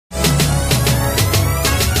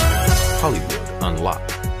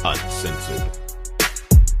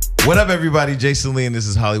What up, everybody? Jason Lee, and this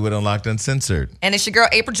is Hollywood Unlocked Uncensored. And it's your girl,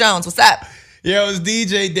 April Jones. What's up? Yo, it's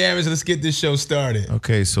DJ Damage. Let's get this show started.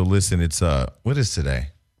 Okay, so listen, it's what is today?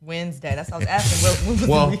 Wednesday. That's what I was asking. When was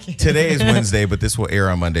Well, the weekend? today is Wednesday, but this will air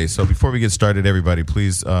on Monday. So before we get started, everybody,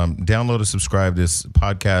 please download and subscribe this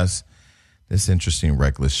podcast, this interesting,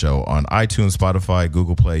 reckless show on iTunes, Spotify,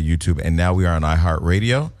 Google Play, YouTube, and now we are on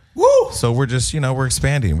iHeartRadio. Woo! So we're just, we're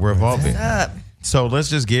expanding, we're evolving. What's up? So let's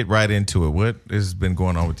just get right into it. What has been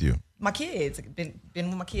going on with you? My kids. Been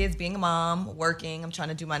with my kids, being a mom, working. I'm trying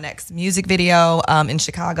to do my next music video in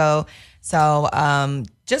Chicago. So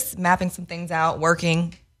just mapping some things out,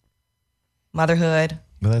 working, motherhood.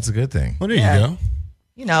 Well, that's a good thing. Well, there Yeah. you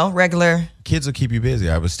You know, regular. Kids will keep you busy.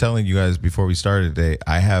 I was telling you guys before we started today,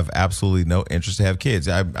 I have absolutely no interest to have kids.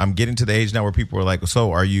 I'm getting to the age now where people are like,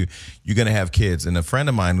 so are you going to have kids? And a friend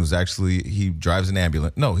of mine who's actually, he drives an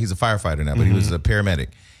ambulance. No, he's a firefighter now, but he was a paramedic.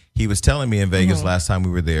 He was telling me in Vegas last time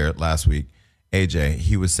we were there last week, AJ,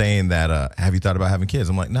 he was saying that, have you thought about having kids?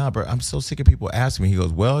 I'm like, nah, bro, I'm so sick of people asking me. He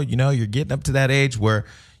goes, well, you're getting up to that age where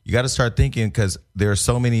you got to start thinking, because there are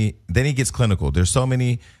so many, then he gets clinical. There's so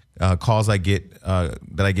many calls I get that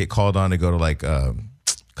I get called on to go to like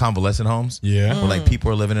convalescent homes. Yeah. Where like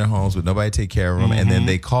people are living in homes with nobody to take care of them, and then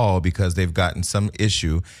they call because they've gotten some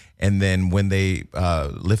issue, and then when they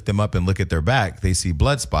lift them up and look at their back, they see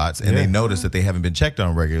blood spots, and they notice that they haven't been checked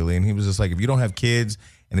on regularly. And he was just like, if you don't have kids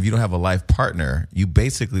and if you don't have a life partner, you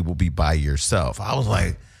basically will be by yourself. I was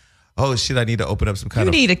like, oh shit, I need to open up some kind You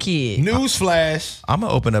of need a kid. Newsflash. I'm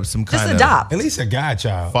gonna open up some Just kind of adopt. At least a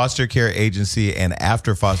godchild. foster care agency and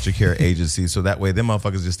after foster care agency, so that way them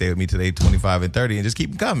motherfuckers just stay with me till they 25 and 30 and just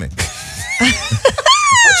keep them coming.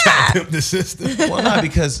 Pimp the system. Well, not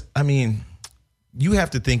because, you have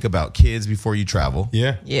to think about kids before you travel.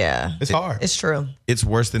 Yeah. Yeah. It's hard. It's true. It's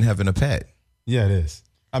worse than having a pet. Yeah, it is.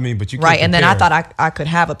 But you can't Right. And then I compare. thought I could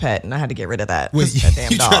have a pet, and I had to get rid of that. Wait, that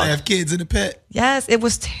damn you dog. trying to have kids and a pet? Yes, it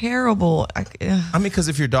was terrible. Because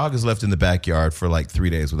if your dog is left in the backyard for like 3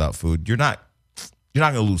 days without food, you're not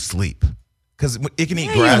going to lose sleep. Because it can eat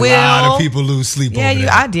Yeah, you grass. will. A lot of people lose sleep Yeah, over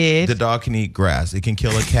that. I did. The dog can eat grass. It can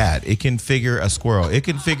kill a cat. It can figure a squirrel. It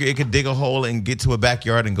can dig a hole and get to a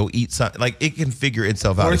backyard and go eat something. Like, it can figure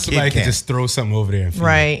itself out. Or A somebody kid can can't. just throw something over there and feed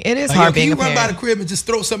Right. It is Like, hard yo, being can a you run by parent. the crib and just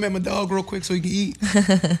throw something at my dog real quick so he can eat?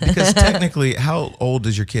 Because technically, how old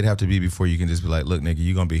does your kid have to be before you can just be like, look, nigga,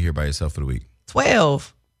 you're going to be here by yourself for the week?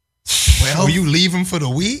 12. Well, you leave him for the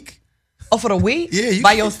week? Oh, for the week? Yeah.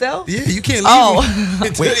 By yourself? Yeah, you can't leave Oh. him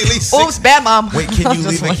until Wait. at least Oops, bad mom. Wait, can you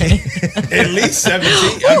Just leave a playing. kid? at least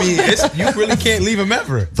 17. You really can't leave him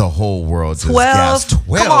ever. The whole world just 12. gasped.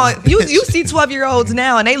 12. Come on. You see 12-year-olds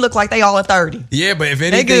now, and they look like they all are 30. Yeah, but if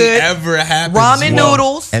anything good. ever happens, Ramen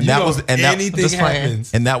noodles. And that was anything Just playing.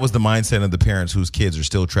 happens. and that was the mindset of the parents whose kids are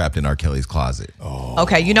still trapped in R. Kelly's closet.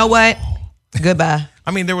 Okay, you know what? Goodbye.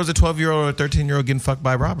 There was a 12-year-old or a 13-year-old getting fucked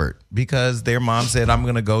by Robert because their mom said, I'm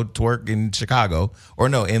going to go to work in Chicago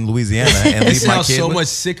in Louisiana and It leave my sounds kid so with- much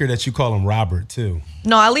sicker that you call him Robert, too.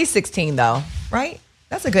 No, at least 16, though. Right?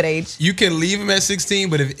 That's a good age. You can leave him at 16,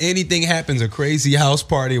 but if anything happens, a crazy house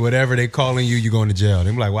party, whatever they calling you, you're going to jail.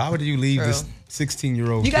 They're like, why would you leave this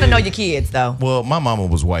 16-year-old You got to know your kids, though. Well, my mama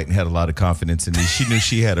was white and had a lot of confidence in me. She knew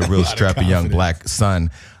she had a real lot of strapping young confidence. black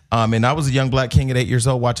son. And I was a young black king at 8 years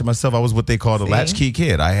old watching myself. I was what they called a latchkey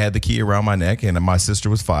kid. I had the key around my neck, and my sister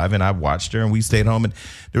was 5, and I watched her, and we stayed home. And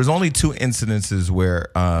there was only 2 incidences where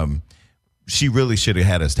she really should have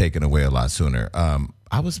had us taken away a lot sooner.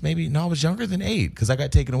 I was younger than 8 because I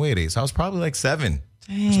got taken away at 8. So I was probably like 7.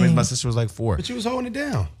 Which means my sister was like 4. But you was holding it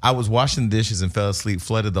down. I was washing dishes and fell asleep,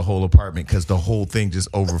 flooded the whole apartment because the whole thing just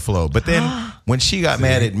overflowed. But then when she got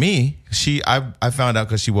mad at me, I found out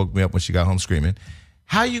because she woke me up when she got home screaming,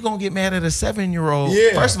 how you gonna get mad at a 7-year-old?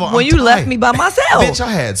 Yeah. First of all, When I'm you left tired. me by myself. Bitch,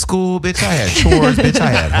 I had school. Bitch, I had chores. Bitch, I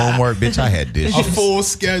had homework. Bitch, I had A dishes. full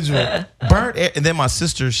schedule. Burnt. And then my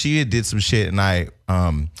sister, she had did some shit, and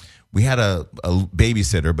we had a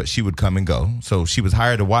babysitter, but she would come and go. So she was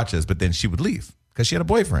hired to watch us, but then she would leave because she had a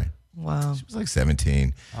boyfriend. Wow. She was like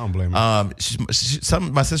 17. I don't blame her.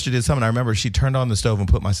 My sister did something. I remember she turned on the stove and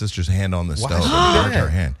put my sister's hand on the stove and burned her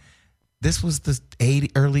hand. This was the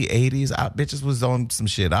early 80s. Bitches was on some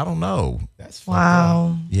shit. I don't know. That's fucked up.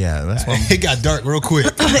 Wow. Yeah, that's why It got dark real quick.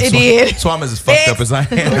 It did. so I'm as fucked up as I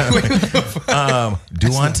am.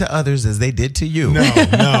 Do unto others as they did to you. No.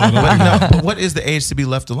 But what is the age to be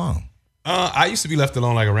left alone? I used to be left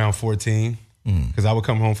alone like around 14 because I would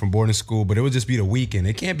come home from boarding school, but it would just be the weekend.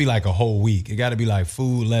 It can't be like a whole week. It got to be like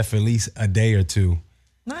food left at least a day or two.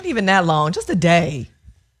 Not even that long. Just a day.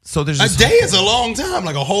 So there's A just, day is a long time,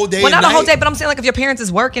 like a whole day. Well, and not a whole night. day, but I'm saying like if your parents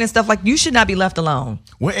is working and stuff, like you should not be left alone.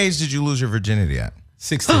 What age did you lose your virginity at?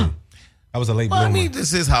 16. I was a late Well, I bloomer. mean,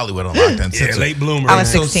 this is Hollywood on lockdown. Yeah, late bloomer. I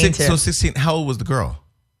was man. 16 too. So 16. How old was the girl?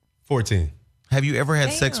 14. Have you ever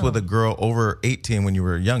had sex with a girl over 18 when you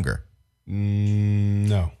were younger?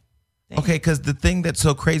 No. Okay, because the thing that's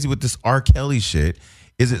so crazy with this R. Kelly shit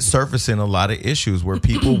is it surfacing a lot of issues where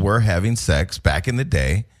people were having sex back in the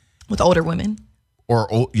day, With older women.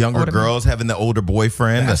 or younger girls having the older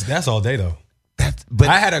boyfriend. That's all day though. But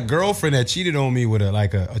I had a girlfriend that cheated on me with a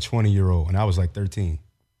 20-year-old, and I was like 13.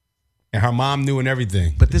 And her mom knew and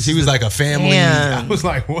everything. But this she is was the- like a family. Damn. I was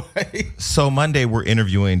like, what? So Monday we're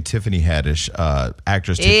interviewing Tiffany Haddish,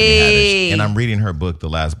 actress Tiffany Hey. Haddish, and I'm reading her book, The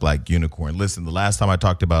Last Black Unicorn. Listen, the last time I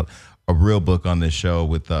talked about a real book on this show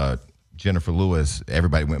with Jennifer Lewis,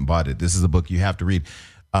 everybody went and bought it. This is a book you have to read.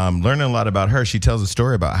 Learning a lot about her, she tells a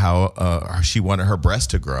story about how she wanted her breast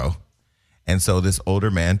to grow. And so this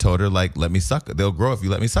older man told her, like, let me suck. They'll grow if you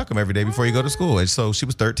let me suck them every day before you go to school. And so she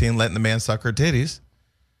was 13, letting the man suck her titties.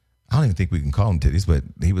 I don't even think we can call them titties, but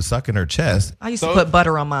he was sucking her chest. I used to put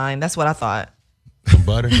butter on mine. That's what I thought. Some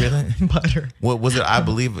butter. Butter. What was it? I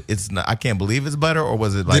believe it's not. I can't believe it's butter, or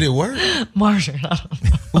was it like? Did it work? Margarine. I don't know.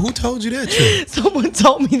 Well, who told you that trick? Someone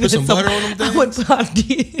told me that. some butter on them I went I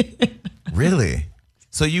did. Really?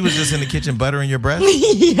 So you was just in the kitchen buttering your breast?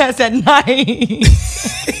 Yes, at night.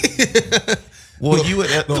 Well, you would.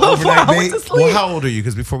 Before I went to sleep. Well, how old are you?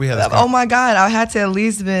 Because before we had this. Oh my God, I had to at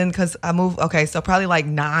least been, because I moved, okay, so probably like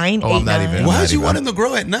 9, 8, I'm not 9. even- Why not did you even- want him to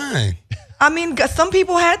grow at 9? I mean, some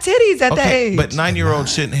people had titties at that Okay, age. but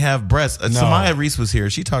 9-year-olds shouldn't have breasts. Samaya Reese was here.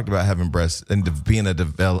 She talked about having breasts and being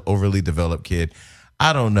a overly developed kid.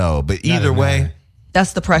 I don't know, but either at way, 9.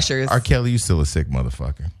 That's the pressures. R. Kelly, you still a sick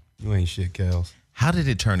motherfucker. You ain't shit, Kels. How did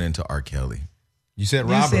it turn into R. Kelly? You said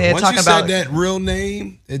You Robert. said, Once talk you about- said that real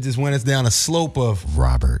name, it just went us down a slope of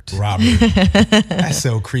Robert. Robert. That's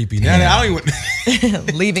so creepy. Now that I don't even.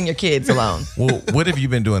 Leaving your kids alone. Well, what have you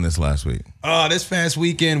been doing this last week? This past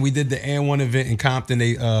weekend we did the And1 event in Compton.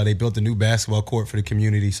 They built a new basketball court for the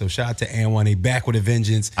community. So shout out to And1. They back with a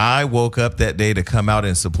vengeance. I woke up that day to come out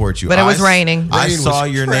and support you. But it was raining. I Rain saw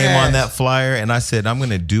was your trash. name on that flyer and I said, I'm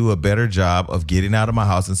going to do a better job of getting out of my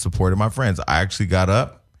house and supporting my friends. I actually got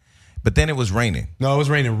up, but then it was raining. No, it was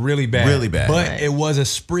raining really bad. Really bad. But Right. it was a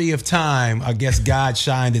spree of time. I guess God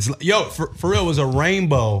shined his. Yo, for real, it was a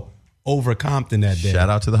rainbow over Compton that day. Shout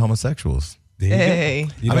out to the homosexuals. There you go. Hey.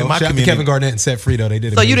 You I know, mean, my shout out to community- Kevin Garnett and Seth Frito. They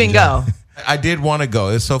did. So you didn't go. I did want to go.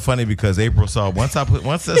 It's so funny because April saw once I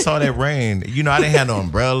saw that rain, you know, I didn't have no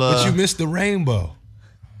umbrella. But you missed the rainbow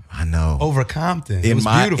I know. over Compton. It In was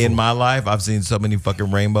my beautiful. in my life, I've seen so many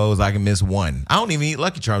fucking rainbows. I can miss one. I don't even eat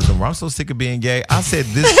Lucky Charms anymore. I'm so sick of being gay. I said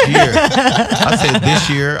this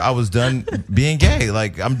year I was done being gay.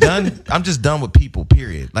 Like I'm done. I'm just done with people.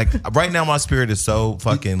 Period. Like right now, my spirit is so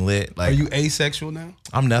fucking lit. Like Are you asexual now?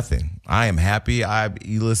 I'm nothing. I am happy.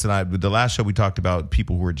 You listen. The last show we talked about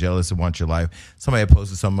people who are jealous and want your life. Somebody had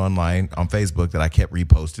posted something online on Facebook that I kept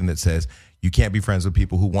reposting that says, you can't be friends with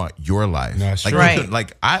people who want your life. No, it's like, true. you Right. couldn't-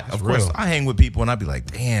 like of course, real. I hang with people and I'd be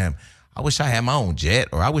like, damn, I wish I had my own jet,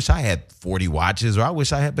 or I wish I had 40 watches, or I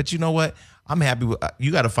wish I had. But you know what? I'm happy with.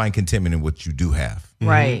 You got to find contentment in what you do have,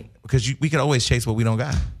 Right. because we can always chase what we don't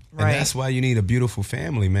got. And Right. that's why you need a beautiful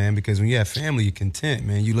family, man. Because when you have family, you're content,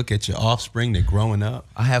 man. You look at your offspring; they're growing up.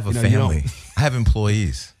 I have a You know, you family. don't- I have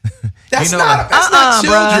employees. That's You know, not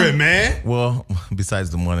children, bruh. man. Well, besides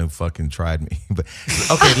the one who fucking tried me. But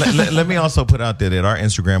okay, let me also put out there that our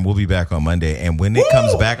Instagram will be back on Monday. And when it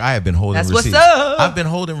comes back, I have been holding That's what's receipts. up. I've been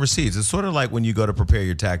holding receipts. It's sort of like when you go to prepare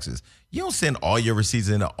your taxes. You don't send all your receipts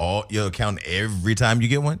into all your account every time you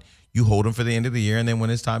get one. You hold them for the end of the year, and then when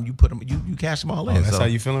it's time, you put them. You cash them all in. Oh, that's So- how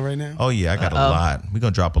you feeling right now? Oh yeah, I got a lot. We're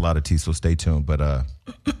gonna drop a lot of tea, so stay tuned. But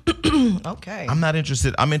Okay. I'm not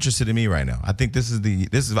interested. I'm interested in me right now. I think this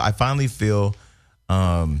is. I finally feel.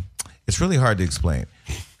 It's really hard to explain.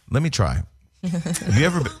 Let me try.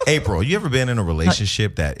 April? You ever been in a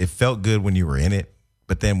relationship that it felt good when you were in it,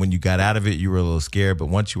 but then when you got out of it, you were a little scared. But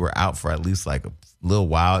once you were out for at least like a little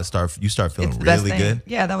while, you start feeling It's the best really thing. good.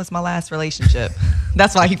 Yeah, that was my last relationship.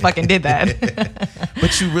 That's why he fucking did that.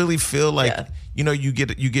 But you really feel like Yeah. you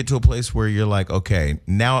get to a place where you're like, okay,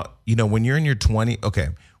 now when you're in your 20s, okay,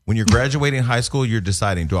 when you're graduating high school, you're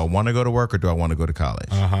deciding, do I want to go to work or do I want to go to college?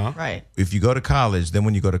 Right. If you go to college, then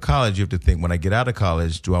when you go to college, you have to think, when I get out of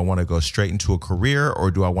college, do I want to go straight into a career or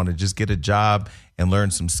do I want to just get a job and learn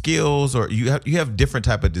some skills? Or you have different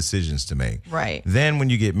type of decisions to make. Right. Then when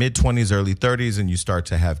you get mid-20s, early 30s and you start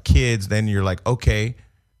to have kids, then you're like, okay,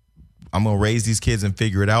 I'm going to raise these kids and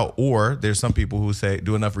figure it out. Or there's some people who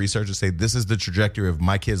do enough research to say, this is the trajectory of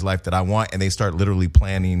my kid's life that I want. And they start literally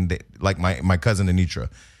planning, like my cousin Anitra.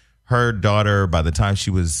 Her daughter, by the time she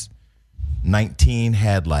was 19,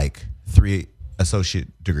 had like 3 associate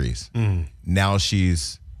degrees. Now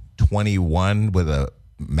she's 21 with a,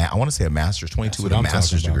 I want to say a master's, 22 with a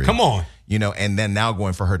master's degree. Come on. You know, and then now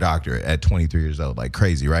going for her doctorate at 23 years old, like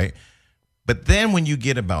crazy, right? But then when you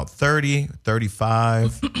get about 30,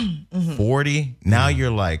 35, 40, now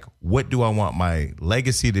you're like, what do I want my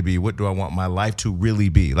legacy to be? What do I want my life to really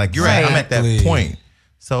be? Like you're at, I'm at that point.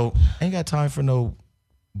 So I ain't got time for no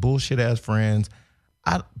bullshit ass friends.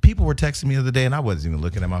 People were texting me the other day and I wasn't even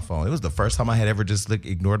looking at my phone. It was the first time I had ever just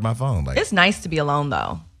ignored my phone. Like, it's nice to be alone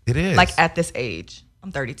though. It is. Like at this age.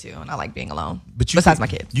 I'm 32 and I like being alone. But besides my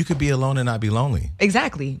kids. You could be alone and not be lonely.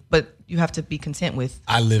 Exactly. But you have to be content with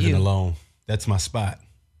I live in alone. That's my spot.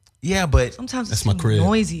 Yeah, but sometimes that's it's my crib.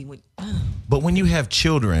 Noisy. But when you have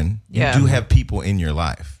children, you do have people in your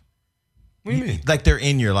life. What do you mean? Like they're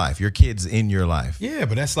in your life. Your kids in your life. Yeah,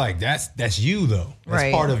 but that's like that's you though. That's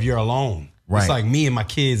Right. part of your alone. Right. It's like me and my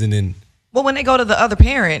kids, and then Well, when they go to the other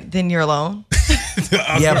parent, then you're alone.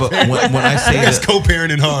 Yeah, but when I say that's that,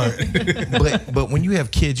 co-parenting hard. but when you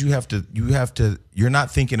have kids, you have to. You're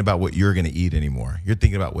not thinking about what you're going to eat anymore. You're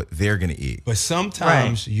thinking about what they're going to eat. But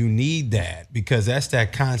sometimes you need that because that's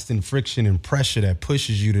that constant friction and pressure that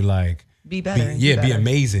pushes you to like Be better. be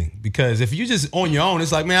amazing. Because if you just on your own,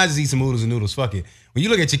 it's like, man, I just eat some oodles and noodles. Fuck it. When you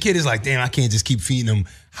look at your kid, it's like, damn, I can't just keep feeding him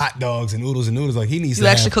hot dogs and noodles. Like he needs You to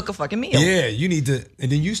actually cook a fucking meal. Yeah, you need to, and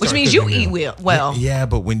then you start. Which means you cooking eat meal. well. Yeah,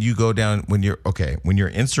 but when you go down, when your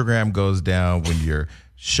Instagram goes down, when your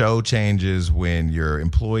show changes, when your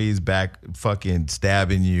employees back fucking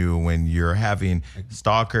stabbing you, when you're having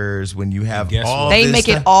stalkers, when you have Guess all what? They this make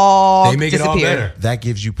it stuff, all They make it disappear. all better. that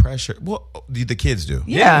gives you pressure. Well, the kids do.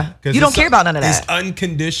 Yeah. 'cause You don't it's care about none of It's that.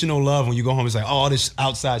 unconditional love when you go home. It's like, oh, all this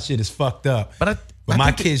outside shit is fucked up. But I my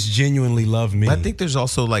think kids genuinely love me. I think there's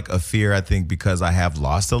also like a fear, I think, because I have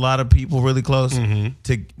lost a lot of people really close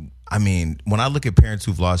I mean, when I look at parents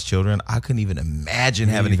who've lost children, I couldn't even imagine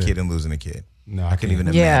having a kid and losing a kid. No, I couldn't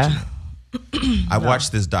even Yeah. imagine it. I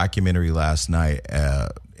watched this documentary last night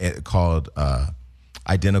called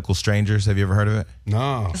Identical Strangers. Have you ever heard of it?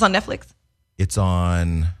 No. It's on Netflix. It's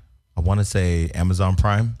on, I want to say, Amazon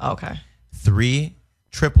Prime. Oh, okay. 3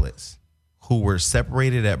 triplets who were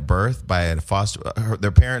separated at birth by a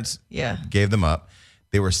their parents gave them up.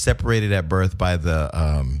 They were separated at birth by the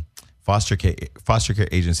foster care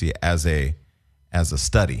agency as a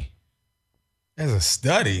study. As a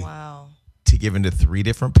study. Wow. To give into 3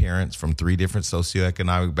 different parents from 3 different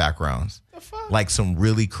socioeconomic backgrounds. Like some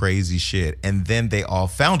really crazy shit. And then they all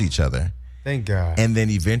found each other. Thank God. And then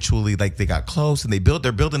eventually, like, they got close and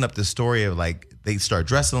they're building up this story of like they start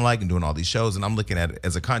dressing alike and doing all these shows. And I'm looking at it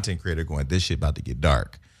as a content creator going, this shit about to get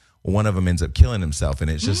dark. Well, one of them ends up killing himself. And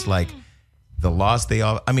it's just like the loss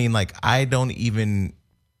I don't even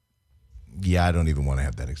want to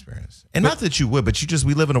have that experience. And not that you would, but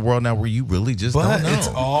we live in a world now where you really just don't know. It's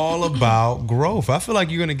all about growth. I feel like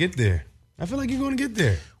you're going to get there.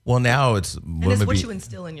 Well, now it's And it's what you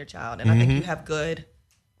instill in your child. And I think you have good.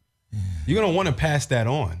 You're going to want to pass that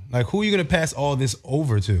on. Like, who are you going to pass all this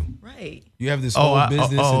over to? Right. You have this whole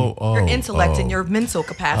business. Your intellect and your mental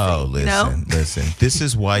capacity. Listen. This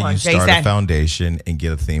is why Come on, you start a Jason. foundation and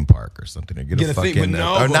get a theme park or something. Or get a fucking,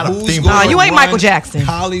 or not a theme Nah, park. you ain't Michael Jackson.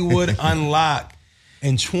 Hollywood Unlocked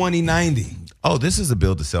in 2090. Oh, this is a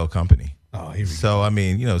build to sell company. Oh, here we go. So, I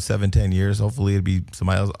mean, 7-10 years, hopefully it'll be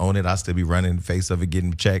somebody else own it. I'll still be running the face of it,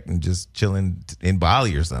 getting checked and just chilling in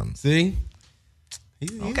Bali or something. See?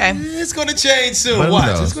 Okay. It's going to change soon. But who Watch.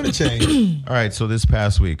 knows? It's going to change. All right, so this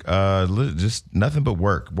past week, just nothing but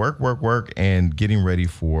work, and getting ready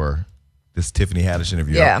for this Tiffany Haddish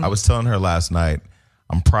interview. Yeah. I was telling her last night,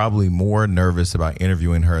 I'm probably more nervous about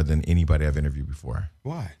interviewing her than anybody I've interviewed before.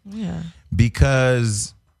 Why? Yeah.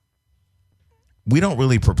 Because we don't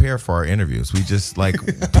really prepare for our interviews. We just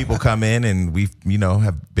people come in and we,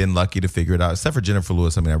 have been lucky to figure it out, except for Jennifer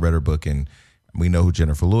Lewis. I mean, I read her book and we know who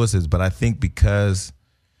Jennifer Lewis is, but I think because,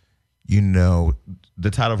 the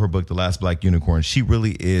title of her book, The Last Black Unicorn, she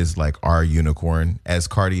really is like our unicorn as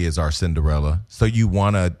Cardi is our Cinderella. So you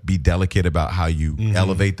want to be delicate about how you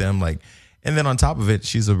elevate them. And then on top of it,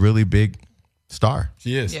 she's a really big star.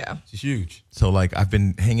 She is. Yeah. She's huge. So I've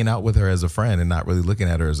been hanging out with her as a friend and not really looking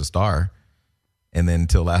at her as a star. And then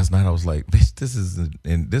until last night, I was like,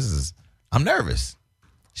 bitch, I'm nervous.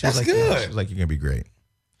 She was That's like, good. She was like, you're going to be great.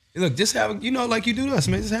 Look, just have, like you do to us,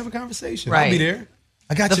 man. Just have a conversation. Right. I'll be there.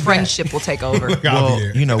 I got The your friendship will take over. back. I'll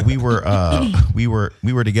be there. We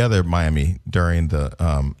were together in Miami during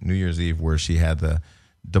the New Year's Eve where she had the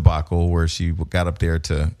debacle where she got up there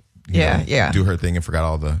to do her thing and forgot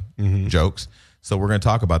all the jokes. So we're going to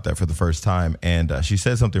talk about that for the first time. And she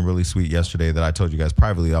said something really sweet yesterday that I told you guys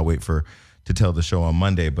privately. I'll wait to tell the show on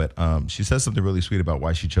Monday. But she said something really sweet about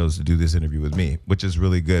why she chose to do this interview with me, which is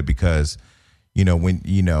really good because,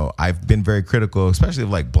 I've been very critical, especially of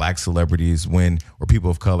like black celebrities or people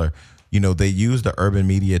of color, they use the urban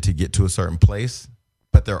media to get to a certain place,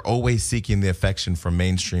 but they're always seeking the affection from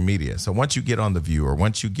mainstream media. So once you get on The View or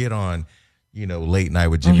once you get on, Late Night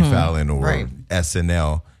with Jimmy Fallon or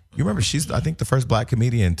SNL, you remember she's, I think, the first black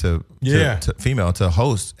comedian to female to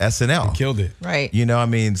host SNL. Killed it. Right.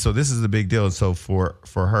 So this is a big deal. So for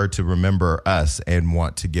her to remember us and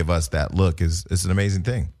want to give us that look is an amazing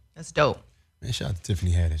thing. That's dope. Man, shout out to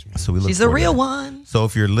Tiffany Haddish, man. So She's a real one. So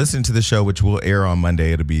if you're listening to the show, which will air on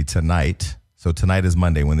Monday, it'll be tonight. So tonight is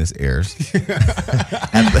Monday when this airs.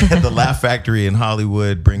 at the Laugh Factory in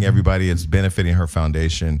Hollywood, bring everybody. It's benefiting her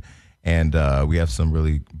foundation. And we have some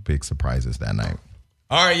really big surprises that night.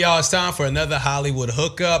 All right, y'all, it's time for another Hollywood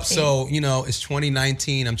hookup. So, it's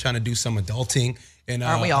 2019. I'm trying to do some adulting. And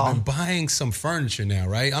aren't we all? I've been buying some furniture now,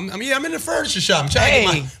 right? I'm in the furniture shop. I'm trying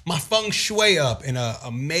to get my feng shui up in an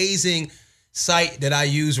amazing site that I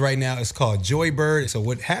use right now. It's called Joybird. So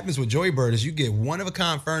what happens with Joybird is you get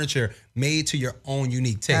one-of-a-kind furniture made to your own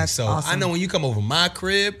unique taste. That's awesome. I know when you come over my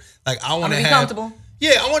crib, like I want to be have comfortable.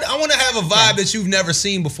 Yeah, I want to have a vibe that you've never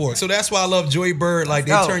seen before. So that's why I love Joybird. Like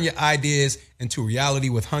they turn your ideas into reality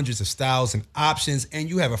with hundreds of styles and options, and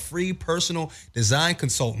you have a free personal design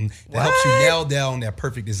consultant that helps you nail down that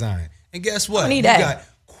perfect design. And guess what? You got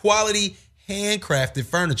quality handcrafted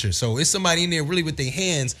furniture. So it's somebody in there really with their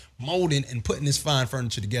hands molding and putting this fine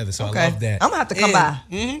furniture together. So I love that. I'm gonna have to come by.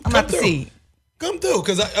 I'm gonna have to see. Come through,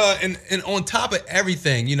 because and on top of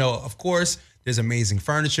everything, of course, there's amazing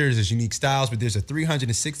furniture, there's unique styles, but there's a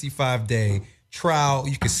 365-day trial.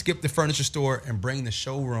 You can skip the furniture store and bring the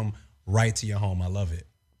showroom right to your home. I love it.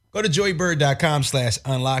 Go to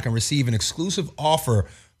joybird.com/unlock and receive an exclusive offer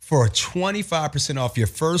for 25% off your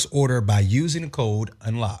first order by using the code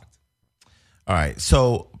UNLOCKED. All right.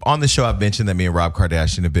 So on the show, I've mentioned that me and Rob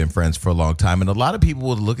Kardashian have been friends for a long time. And a lot of people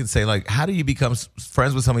would look and say, like, how do you become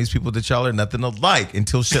friends with some of these people that y'all are nothing alike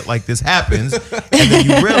until shit like this happens? And then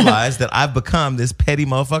you realize that I've become this petty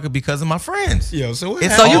motherfucker because of my friends. Yo, so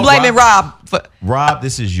you blaming Rob for... Rob,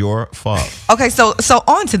 this is your fault. Okay, so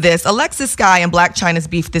on to this. Alexis Sky and Blac Chyna's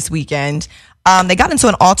beef this weekend. They got into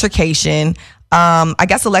an altercation. I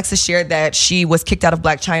guess Alexis shared that she was kicked out of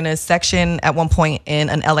Blac Chyna's section at one point in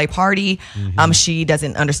an LA party. She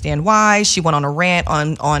doesn't understand why. She went on a rant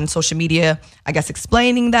on social media, I guess,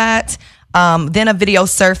 explaining that. Then a video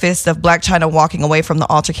surfaced of Blac Chyna walking away from the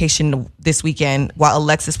altercation this weekend while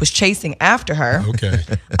Alexis was chasing after her. Okay.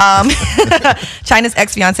 Chyna's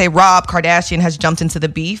ex-fiance Rob Kardashian has jumped into the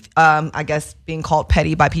beef, I guess being called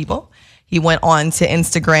petty by people. He went on to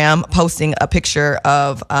Instagram posting a picture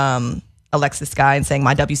of Alexis Sky and saying,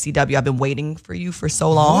 "My WCW, I've been waiting for you for so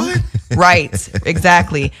long." What? Right,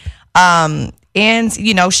 exactly. And,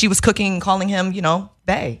 she was cooking and calling him,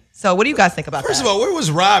 bae. So what do you guys think about that? First of all, where was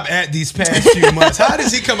Rob at these past few months? How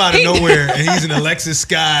does he come out of nowhere and he's an Alexis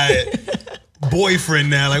Sky boyfriend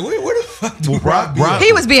now? Like, where the fuck do Rob be?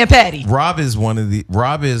 He was being petty. Rob is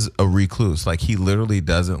a recluse. Like, he literally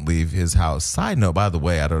doesn't leave his house. Side note, by the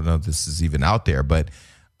way, I don't know if this is even out there, but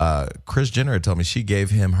Kris Jenner told me she gave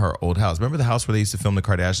him her old house. Remember the house where they used to film the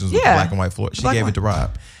Kardashians with the black and white floor? She gave it to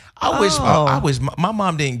Rob. I wish my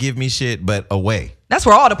mom didn't give me shit, but away. That's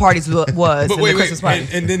where all the parties was. But in the Christmas party.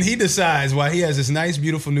 And then he decides why he has this nice,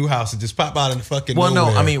 beautiful new house to just pop out in the fucking Well,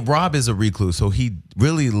 nowhere. no, I mean, Rob is a recluse, so he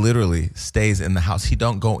really literally stays in the house. He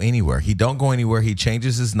don't go anywhere. He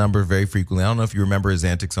changes his number very frequently. I don't know if you remember his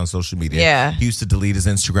antics on social media. Yeah. He used to delete his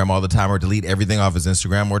Instagram all the time, or delete everything off his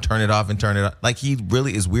Instagram, or turn it off and turn it on. Like, he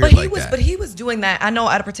really is weird that. But he was doing that, I know,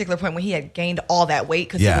 at a particular point when he had gained all that weight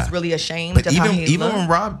because he was really ashamed but of how he even looked. when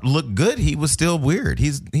Rob looked good, he was still weird.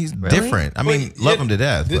 He's different. I mean, love him to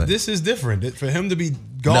death. This is different. For him to be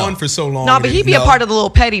gone for so long. No, but he'd be a part of the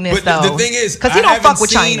little pettiness, but though. The thing is, because he don't fuck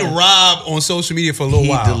with Chyna. I haven't seen Rob on social media for a little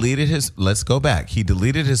while. Let's go back. He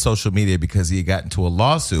deleted his social media because he got into a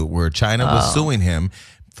lawsuit where Chyna was suing him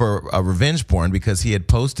for a revenge porn because he had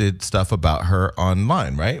posted stuff about her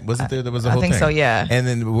online, right? Wasn't there? There was a whole thing. I think so, yeah. And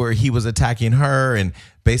then where he was attacking her and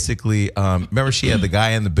basically, remember she had the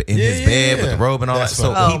guy in his bed with the robe and all that.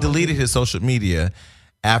 So he deleted his social media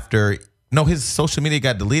after. No, his social media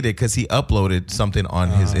got deleted because he uploaded something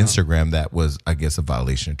on his Instagram that was, I guess, a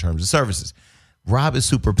violation of terms of services. Rob is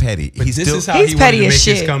super petty. But He's this still, is how He's he wanted petty to as make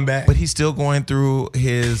his shit. comeback. but he's still going through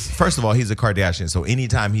his. First of all, he's a Kardashian, so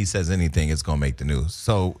anytime he says anything, it's gonna make the news.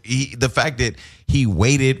 So the fact that he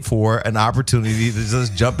waited for an opportunity to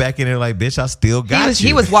just jump back in there like, bitch, I still got you.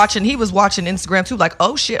 He was watching Instagram too, like,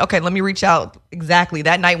 oh shit, okay, let me reach out. Exactly.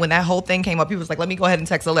 That night when that whole thing came up, he was like, let me go ahead and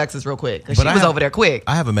text Alexis real quick. Because she was over there quick.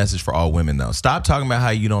 I have a message for all women though. Stop talking about how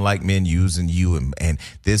you don't like men using you and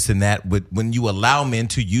this and that. When you allow men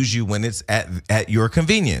to use you when it's at your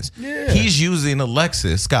convenience. Yeah. He's using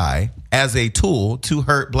Alexis Sky as a tool to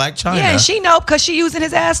hurt Black China. Yeah, and she know because she using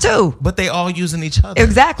his ass too. But they all using each other.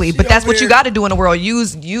 Exactly. But that's over what you there- got to do in the world.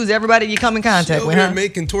 Use everybody you come in contact Over with. there Huh?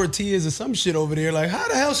 making tortillas or some shit over there. Like, how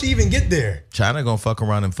the hell she even get there? China gonna fuck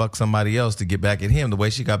around and fuck somebody else to get back at him the way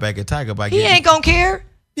she got back at Tiger by He getting. ain't gonna care.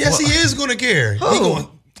 Yes, he is gonna care. He going,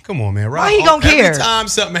 come on, man. Rob, Why he gonna care? Every time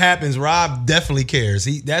something happens, Rob definitely cares.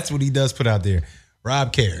 That's what he does put out there.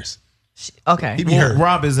 Rob cares. Okay. He be hurt.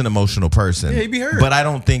 Rob is an emotional person. Yeah, he be hurt. But I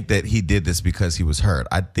don't think that he did this because he was hurt.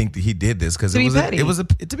 I think that he did this because To it be was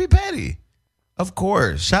petty. to be petty. Of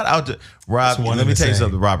course. Shout out to Rob. It's one Let and me the tell you same.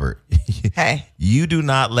 something, Robert. Hey. You do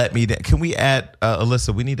not let me down. Can we add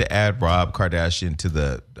Alyssa? We need to add Rob Kardashian to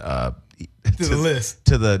the To the list.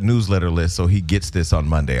 to the newsletter list so he gets this on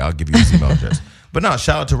Monday. I'll give you his email address. But no,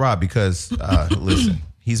 shout out to Rob because listen,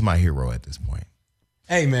 he's my hero at this point.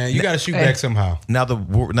 Hey, man, you got to shoot back somehow. Now the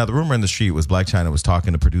rumor in the street was Black China was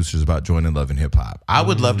talking to producers about joining Love and Hip Hop. I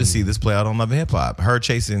would love to see this play out on Love and Hip Hop. Her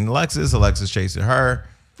chasing Alexis chasing her.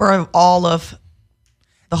 For all of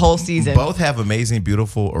the whole season. Both have amazing,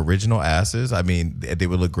 beautiful, original asses. I mean, they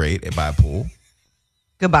would look great by a pool.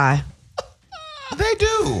 Goodbye. They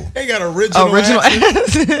do. They got original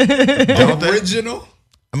ass. Don't they? Original?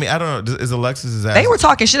 I mean, I don't know. Is Alexis's ass? They were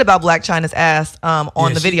talking shit about Black China's ass on Yeah,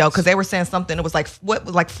 the video because they were saying something. It was like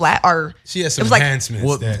flat or She has it some was like enhancements.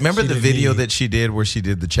 Well, that remember she the didn't video need. that she did where she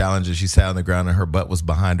did the challenge and she sat on the ground and her butt was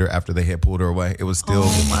behind her after they had pulled her away? It was still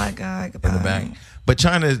oh my god, goodbye. in the back. But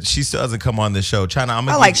China, she still doesn't come on this show. China,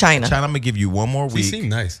 I like China. China, I'm gonna give you one more She week. seemed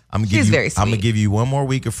nice. I'm gonna She's give you. very I'm gonna sweet. give you one more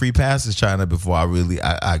week of free passes, China, before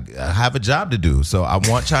I have a job to do. So I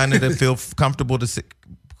want China to feel comfortable to see.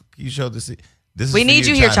 You show this. This is We for need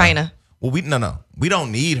you here, China. Well, we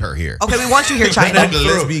don't need her here. Okay, we want you here, No, China.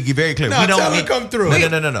 let's be very clear. No, we don't tell her need, come through.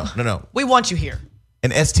 No. We want you here.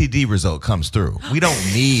 An STD result comes through. We don't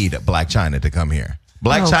need Black China to come here.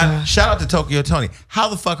 Black Oh, China. gosh. Shout out to Tokyo Tony. How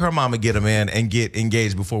the fuck her mama get a man and get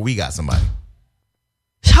engaged before we got somebody?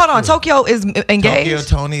 Hold on, Tokyo is engaged. Tokyo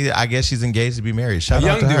Tony. I guess she's engaged to be married. Shout A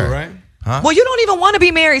out young to dude, her. right? Well, you don't even want to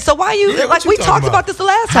be married, so why you Yeah, what like? you We talking talked about? about this the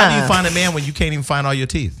last How time. do you find a man when you can't even find all your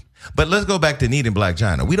teeth? But let's go back to needing Black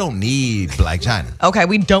China. We don't need Black China. Okay,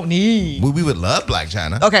 we don't need. We would love Black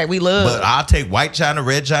China. Okay, we love. But I'll take white China,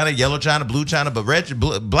 red China, yellow China, blue China, but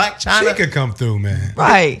Black China. She could come through, man.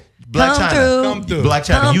 Right. Black come China. through. Come through. Black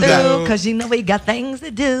China. Come You got. through, because you know we got things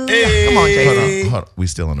to do. Hey. Come on, Jay. Hold on. We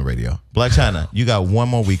still on the radio. Black China, you got one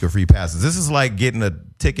more week of free passes. This is like getting a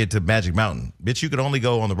ticket to Magic Mountain. Bitch, you could only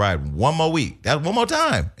go on the ride one more week. That's one more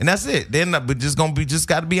time. And that's it. Then we're just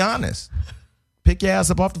got to be honest. Pick your ass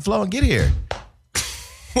up off the floor and get here.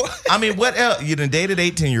 I mean, what else? You done dated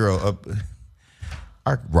 18-year-old.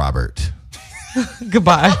 Robert.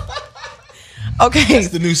 Goodbye. Okay. That's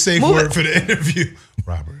the new safe Move word it. for the interview.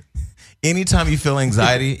 Robert. Anytime you feel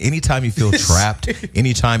anxiety, anytime you feel trapped,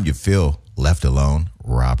 anytime you feel left alone,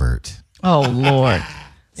 Robert. Oh Lord.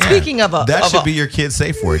 Speaking of That should be your kid's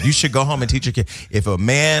safe word. You should go home and teach your kid. If a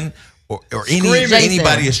man or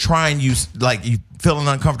anybody is trying you, like you feeling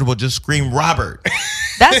uncomfortable, just scream Robert.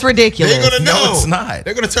 that's ridiculous. They're gonna know. No, it's not.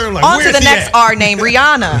 They're gonna turn like, On to where's the he next at? R name,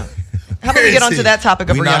 Rihanna. How about we Where get is onto he? that topic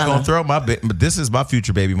of We're not gonna Rihanna? throw my but this is my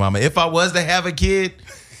future baby mama. If I was to have a kid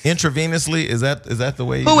intravenously, is that the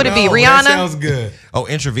way? Who would it be? No, Rihanna? That sounds good. Oh,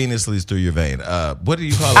 intravenously is through your vein. What do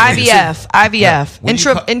you call it? IVF. What do you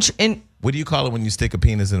call- IVF. What do you call it when you stick a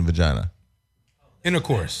penis in a vagina?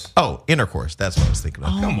 Intercourse. Oh, intercourse. That's what I was thinking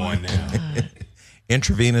of. Come on now.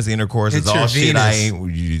 Intravenous intercourse is all shit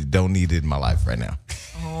Intravenous. you don't need it in my life right now.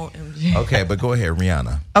 OMG. Okay, but go ahead,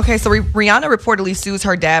 Rihanna. Okay, so Rihanna reportedly sues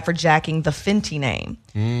her dad for jacking the Fenty name,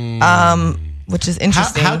 which is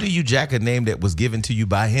interesting. How do you jack a name that was given to you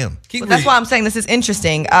by him? Keep Well, that's reading. why I'm saying this is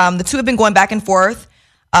interesting. The two have been going back and forth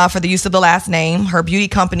for the use of the last name. Her beauty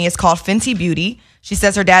company is called Fenty Beauty. She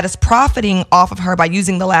says her dad is profiting off of her by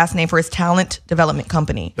using the last name for his talent development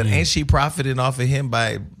company. But ain't she profiting off of him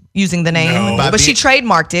by Using the name, No. but she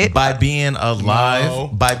trademarked it. being alive? No.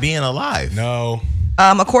 By being alive. No.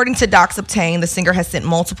 According to Docs Obtained, the singer has sent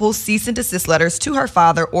multiple cease and desist letters to her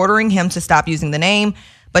father ordering him to stop using the name,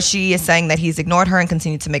 but she is saying that he's ignored her and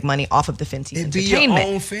continued to make money off of the Fenty It be your Entertainment.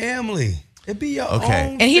 own family. It'd be your Okay.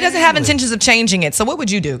 own And he doesn't have family. intentions of changing it. So what would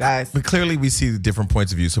you do, guys? But clearly, we see the different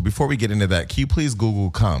points of view. So before we get into that, can you please Google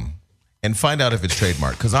 "cum" and find out if it's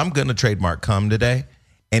trademarked? Because I'm going to trademark "cum" today.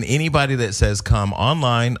 And anybody that says "cum"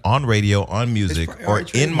 online, on radio, on music, It's or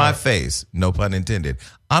already in my trademarked. face, no pun intended,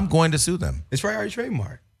 I'm going to sue them. It's probably already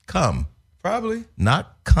trademarked. "Cum," Probably.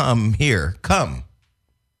 not "come here." "Cum,"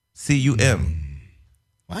 C-U-M.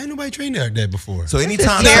 Why ain't nobody trademarked that before? So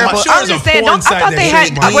anytime Terrible. sure I was there's just a saying, porn I thought site they that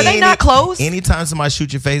had, trademarked. were they not closed? Anytime somebody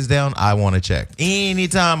shoot your face down, I want to check.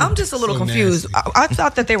 Anytime. I'm just a little So confused. nasty. I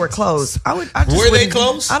thought that they were closed. I just Were they wouldn't-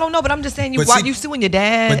 closed? I don't know, but I'm just saying, But why see- you suing your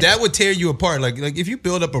dad? But that would tear you apart. Like if you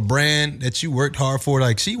build up a brand that you worked hard for,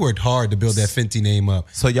 like she worked hard to build that Fenty name up.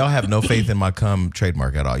 So y'all have no faith in my "cum"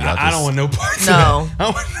 trademark at all. Y'all I don't want no parts. No. Of that. I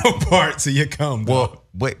don't want no parts of your cum. dog. Well,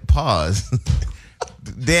 wait, pause.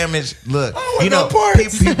 Damage. Look, want you know, no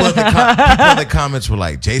parts. people in the comments were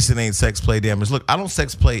like, "Jason ain't sex play damage." Look, I don't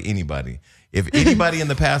sex play anybody. If anybody in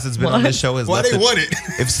the past that's been on this show has Why left they want it?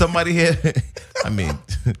 If somebody had, I mean,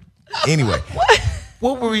 anyway,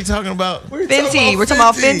 what were we talking about? Fenty. We're talking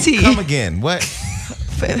about Fenty. Come again? What?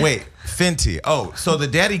 Wait, Fenty. Oh, so the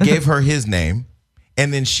daddy gave her his name,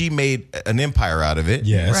 and then she made an empire out of it.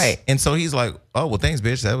 Yes. Right. And so he's like, "Oh, well, thanks,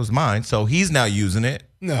 bitch. That was mine." So he's now using it.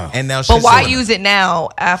 No. And now But she's why suing him. use it now?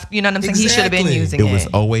 After you know what I'm saying? He should have been Exactly. using It it. was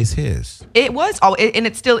always his. It was, and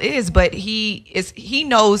it still is. But he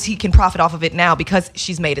knows he can profit off of it now because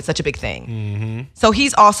she's made it such a big thing. Mm-hmm. So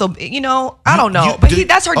he's also, I don't know, but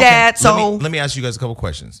that's her Okay, dad. So let me ask you guys a couple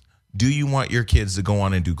questions. Do you want your kids to go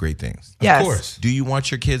on and do great things? yes, Of course. Do you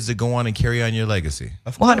want your kids to go on and carry on your legacy?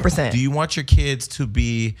 100%. Do you want your kids to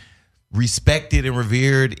be respected and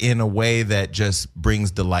revered in a way that just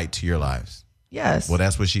brings delight to your lives? Yes. Well,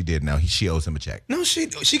 that's what she did. Now she owes him a check. No, she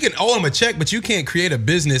can owe him a check, but you can't create a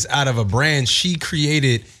business out of a brand she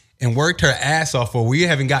created and worked her ass off for. We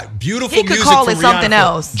haven't got beautiful He could music call from it something Rihanna for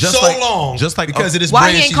else. Just so like- long, just like- because of this Why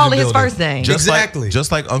brand he ain't she's call been it his building. first name? Exactly.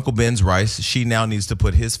 Just like Uncle Ben's rice, she now needs to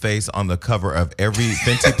put his face on the cover of every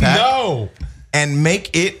Fenty pack No. and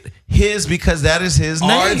make it his because that is his Are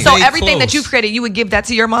name. they- So everything that close. you've created, you would give that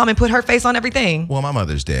to your mom and put her face on everything. Well, my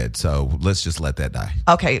mother's dead, so let's just let that die.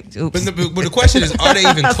 Okay. Oops. But the question is, are they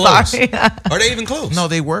even close? Sorry. Are they even close? No,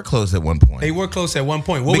 they were close at one point. They were close at one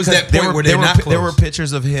point. What was Because that point where they're not close? There were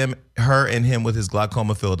pictures of her and him with his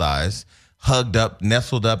glaucoma-filled eyes, hugged up,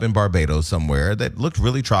 nestled up in Barbados somewhere that looked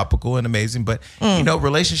really tropical and amazing. But,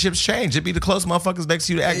 relationships change. It'd be the close motherfuckers next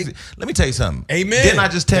to you. Let me tell you something. Amen. Didn't I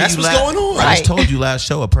just tell That's you what's going on. I Right. just told you last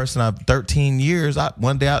show, a person I've 13 years,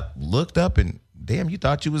 one day I looked up and, damn, you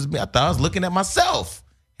thought you was me. I thought I was looking at myself.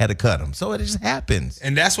 Had to cut him. So it just happens.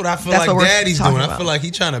 And that's what I feel That's like what we're Daddy's talking doing. I about. feel like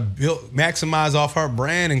he's trying to maximize off her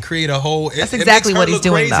brand and create a whole. That's it exactly makes her what he's look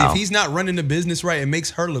doing, crazy. though. If he's not running the business right, it makes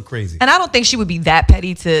her look crazy. And I don't think she would be that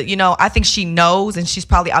petty to, I think she knows, and she's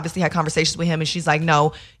probably obviously had conversations with him, and she's like,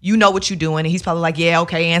 no, you know what you're doing. And he's probably like, yeah,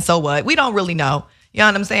 okay, and so what? We don't really know. You know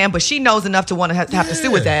what I'm saying? But she knows enough to want to have to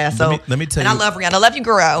sue his ass. So Let me tell and you. I love Rihanna. I love you,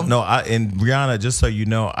 girl. No, and Rihanna, just so you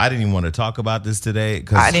know, I didn't even want to talk about this today I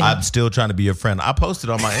because didn't. I'm still trying to be your friend. I posted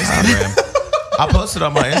on my Instagram.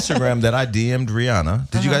 that I DM'd Rihanna.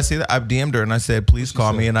 Did you guys see that? I DM'd her and I said, please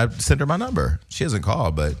call me, and I sent her my number. She hasn't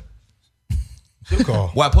called, but She'll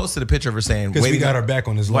call. well, I posted a picture of her saying, Because we waiting got on- her back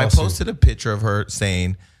on this Well, I lawsuit. posted a picture of her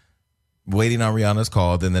saying, waiting on Rihanna's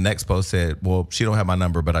call. Then the next post said, well, she don't have my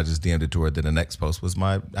number, but I just DM'd it to her. Then the next post was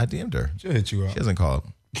I DM'd her. She'll hit you up. She hasn't called.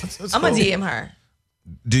 That's I'm going cool. to DM her.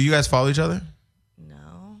 Do you guys follow each other?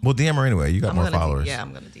 No. Well, DM her anyway. You got more gonna followers.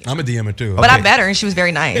 I'm going to DM her. I'm a DM her too. But I Okay. met her, and she was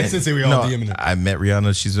very nice. Since we all No, DMing her. I met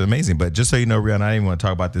Rihanna. She's amazing. But just so you know, Rihanna, I didn't want to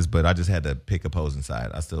talk about this, but I just had to pick opposing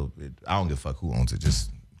side. I don't give a fuck who owns it.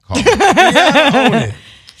 Just call me. Own it.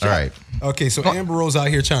 All right. Okay, so Amber Rose out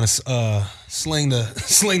here trying to sling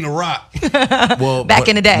the rock. Well, Back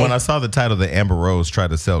in the day. when I saw the title, "The Amber Rose Tried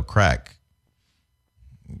to Sell Crack,"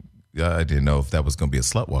 I didn't know if that was going to be a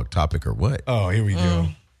slut walk topic or what. Oh, here we go.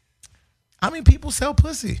 I mean, people sell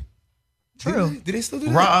pussy. True. Did they still do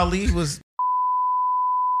that? Ra Ali was.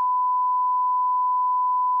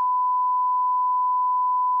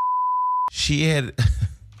 She had.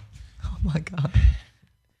 Oh, my God.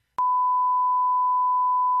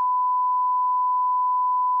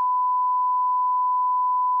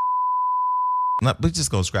 We're just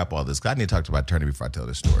going to scrap all this. 'Cause I need to talk to my attorney before I tell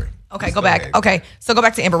this story. Okay, Just go back. ahead. Okay, so go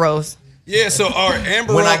back to Amber Rose. Yeah, so our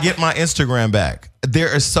Amber When Rose. I get my Instagram back,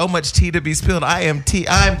 there is so much tea to be spilled. I'm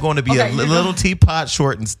going to be Okay, a you're little teapot,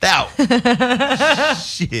 short and stout.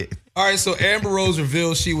 Shit. All right, so Amber Rose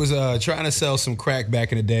revealed she was trying to sell some crack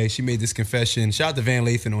back in the day. She made this confession. Shout out to Van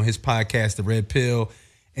Lathan on his podcast, The Red Pill.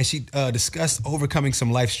 And she discussed overcoming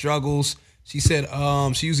some life struggles, She said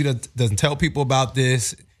she usually doesn't tell people about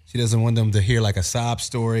this. She doesn't want them to hear like a sob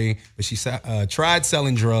story. But she tried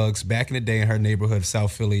selling drugs back in the day in her neighborhood of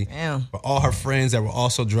South Philly. Damn. But all her friends that were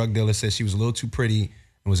also drug dealers said she was a little too pretty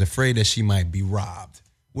and was afraid that she might be robbed,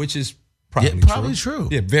 which is probably true.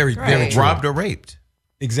 Yeah, very true. Robbed or raped.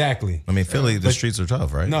 Exactly. I mean, Philly, the streets are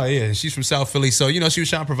tough, right? No, yeah. She's from South Philly. So, she was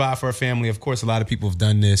trying to provide for her family. Of course, a lot of people have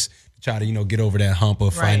done this to try to, get over that hump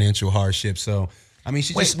of financial hardship. So, I mean,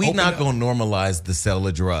 we're not going to normalize the sale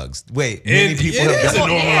of drugs. Wait, many people have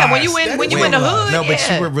done it. Yeah, when you in the hood. No, but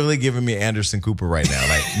you were really giving me Anderson Cooper right now.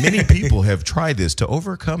 Like, many people have tried this to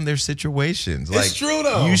overcome their situations. Like, it's true,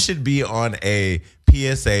 though. You should be on a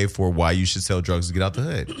PSA for why you should sell drugs to get out the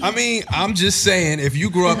hood. I mean, I'm just saying, if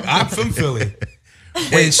you grew up, I'm from Philly.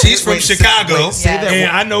 And she's from Chicago. Say that. And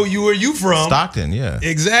I know where you from. Stockton, yeah.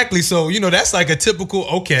 Exactly. So, that's like a typical,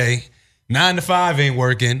 9 to 5 ain't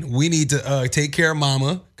working. We need to take care of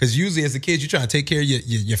mama. Because usually as a kid, you're trying to take care of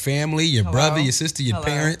your family, your brother, your sister, your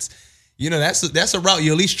parents. That's a route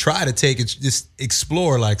you at least try to take and just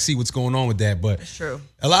explore, like see what's going on with that. But it's true.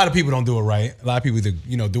 A lot of people don't do it right. A lot of people either,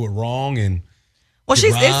 do it wrong and well,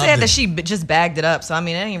 it said that she just bagged it up. So, I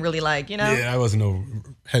mean, it ain't really like, Yeah, that wasn't no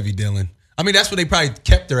heavy dealing. I mean, that's what they probably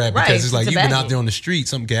kept her at because it's like you've been out there on the street,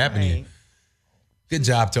 something can happen to you. Good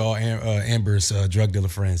job to all Amber's drug dealer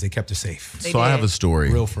friends. They kept her safe. They did. I have a story.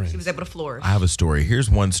 Real friends. She was able to flourish. I have a story. Here's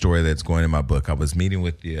one story that's going in my book. I was meeting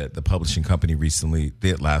with the publishing company recently,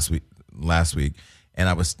 last week, and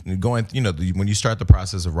I was going, when you start the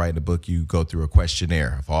process of writing a book, you go through a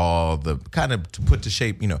questionnaire of all the kind of to put to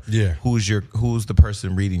shape, who's the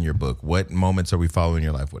person reading your book? What moments are we following in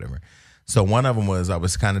your life, whatever. So one of them was I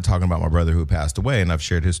was kind of talking about my brother who passed away, and I've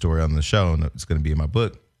shared his story on the show, and it's going to be in my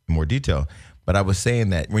book in more detail. But I was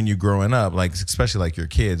saying that when you're growing up, like especially like your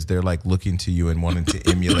kids, they're like looking to you and wanting to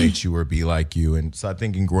emulate you or be like you. And so I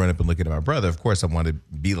think in growing up and looking at my brother, of course, I wanted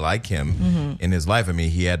to be like him in his life. I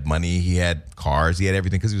mean, he had money, he had cars, he had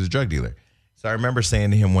everything because he was a drug dealer. So I remember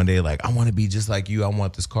saying to him one day, like, I want to be just like you. I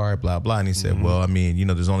want this car, blah, blah. And he said, well, I mean,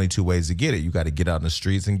 there's only two ways to get it. You got to get out in the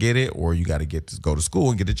streets and get it, or you got to go to school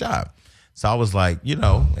and get a job. So I was like,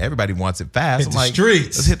 everybody wants it fast. I'm like,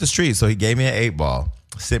 streets. Let's hit the streets. So he gave me an 8-ball,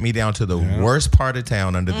 sent me down to the worst part of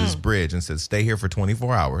town under this bridge and said, stay here for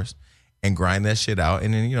 24 hours and grind that shit out.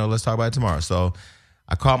 And then, let's talk about it tomorrow. So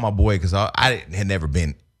I called my boy because I had never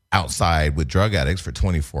been outside with drug addicts for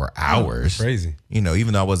 24 hours. Crazy.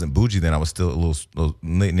 Even though I wasn't bougie then, I was still a little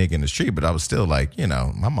nigga in the street, but I was still like,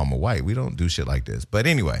 my mama white. We don't do shit like this. But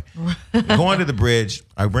anyway, going to the bridge,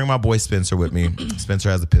 I bring my boy Spencer with me. Spencer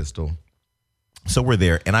has a pistol. So we're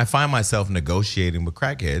there, and I find myself negotiating with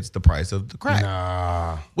crackheads the price of the crack.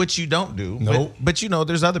 Nah. Which you don't do. Nope. But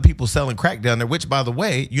there's other people selling crack down there, which, by the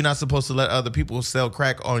way, you're not supposed to let other people sell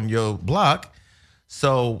crack on your block.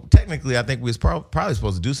 So technically, I think we was probably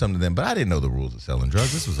supposed to do something to them, but I didn't know the rules of selling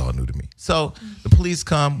drugs. This was all new to me. So the police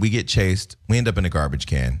come, we get chased, we end up in a garbage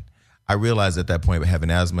can. I realized at that point, having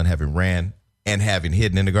asthma and having ran and having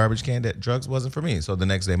hidden in the garbage can, that drugs wasn't for me. So the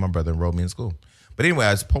next day, my brother enrolled me in school. But anyway,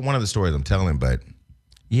 it's one of the stories I'm telling, but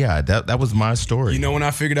yeah, that was my story. When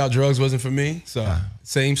I figured out drugs wasn't for me, so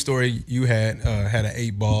same story you had an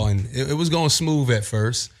 8-ball, and it was going smooth at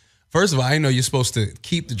first. First of all, I didn't know you're supposed to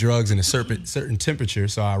keep the drugs in a certain temperature,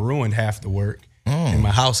 so I ruined half the work in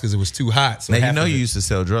my house because it was too hot. So now you used to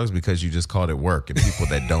sell drugs because you just called it work, and people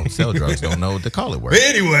that don't sell drugs don't know what to call it work. But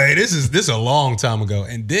anyway, this is a long time ago,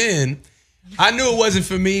 and then I knew it wasn't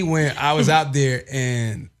for me when I was out there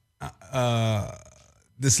and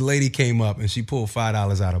this lady came up and she pulled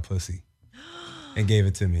 $5 out of pussy and gave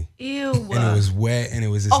it to me. Ew. And it was wet and it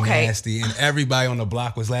was just nasty. And everybody on the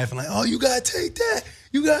block was laughing like, oh, you got to take that.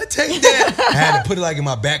 You got to take that. I had to put it like in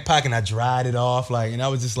my back pocket and I dried it off. And I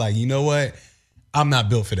was just like, you know what? I'm not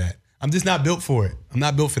built for that. I'm just not built for it. I'm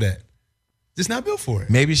not built for that. Just not built for it.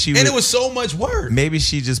 It was so much work. Maybe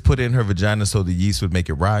she just put it in her vagina so the yeast would make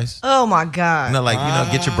it rise. Oh my God.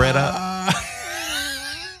 Get your bread up.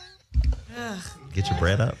 Get your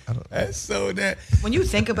bread up. That's so that. When you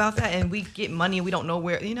think about that, and we get money, and we don't know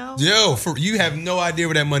where. Yo, you have no idea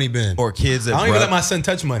where that money been. Or kids that I don't even let my son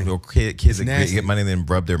touch money. Or kids that get money and then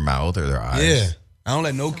rub their mouth or their eyes. Yeah, I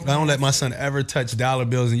don't let my son ever touch dollar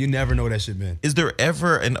bills, and you never know where that shit been. Is there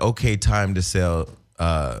ever an okay time to sell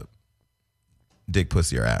dick,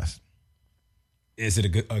 pussy, or ass? Is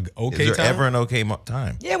it a okay time? Is there ever an okay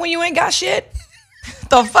time? Yeah, when you ain't got shit.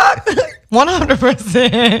 The fuck?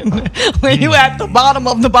 100%. When you at the bottom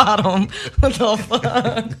of the bottom. What the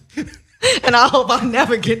fuck? And I hope I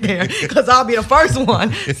never get there because I'll be the first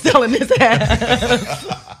one selling this ass.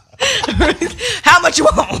 How much you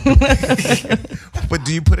want? But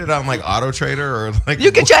do you put it on like Auto Trader or like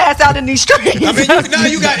You get your ass out in these streets. I mean, now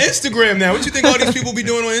you got Instagram now. What you think all these people be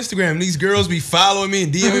doing on Instagram? These girls be following me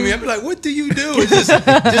and DMing me. I be like, what do you do? It's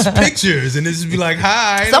just pictures, and it just be like,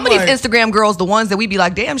 hi. Some of these Instagram girls, the ones that we be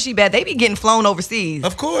like, damn, she bad. They be getting flown overseas.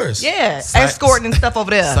 Of course. Yeah, escorting and stuff over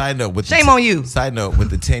there. Side note, with Shame on you. Side note, with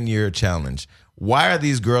the 10-year challenge, why are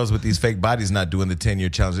these girls with these fake bodies not doing the 10-year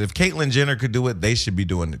challenge? If Caitlyn Jenner could do it, they should be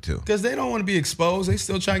doing it too. Because they don't want to be exposed. They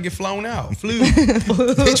still trying to get flown out. Flu.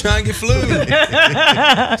 They trying to get flu.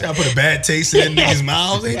 Trying to put a bad taste in niggas'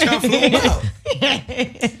 mouths. They ain't trying to flu them out.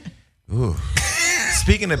 Ooh.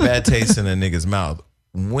 Speaking of bad taste in a nigga's mouth,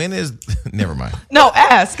 when is never mind. No,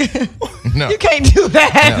 ask. No. You can't do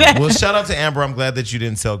that. No. Well, shout out to Amber. I'm glad that you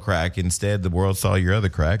didn't sell crack. Instead, the world saw your other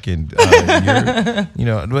crack, and but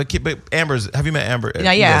Amber's. Have you met Amber?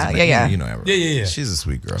 Yeah. You know Amber. Yeah. She's a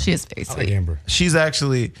sweet girl. She is very I like sweet. Amber. She's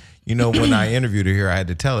actually, when I interviewed her here, I had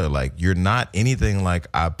to tell her, like, you're not anything like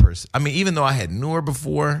I mean, even though I had knew her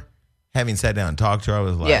before, having sat down and talked to her, I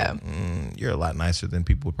was like, you're a lot nicer than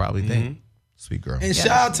people would probably think. Sweet girl. And shout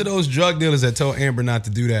out to those drug dealers that told Amber not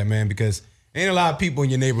to do that, man, because ain't a lot of people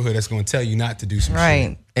in your neighborhood that's going to tell you not to do some shit.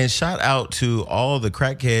 Right. And shout out to all the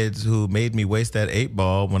crackheads who made me waste that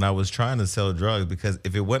 8-ball when I was trying to sell drugs, because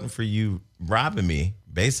if it wasn't for you robbing me,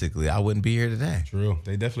 basically, I wouldn't be here today. True.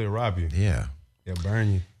 They definitely rob you. Yeah. They'll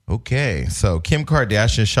burn you. Okay, so Kim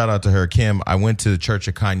Kardashian, shout out to her. Kim, I went to the church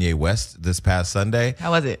of Kanye West this past Sunday.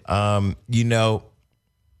 How was it?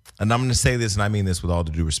 And I'm going to say this, and I mean this with all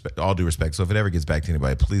due respect. So if it ever gets back to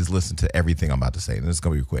anybody, please listen to everything I'm about to say, and it's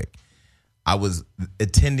going to be quick. I was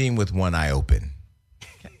attending with one eye open.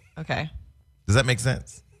 Okay. Does that make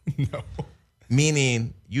sense? No.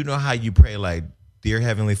 Meaning, you know how you pray, like, dear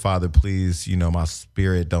Heavenly Father, please, my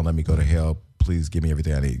spirit, don't let me go to hell. Please give me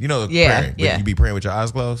everything I need. Praying. Yeah. You be praying with your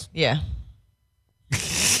eyes closed? Yeah.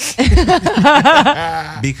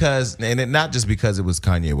 Because, not just because it was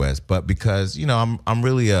Kanye West, but because, I'm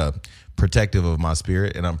really protective of my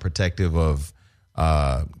spirit, and I'm protective of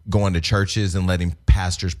going to churches and letting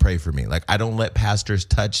pastors pray for me. Like, I don't let pastors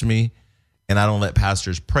touch me, and I don't let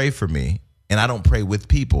pastors pray for me, and I don't pray with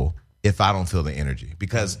people if I don't feel the energy,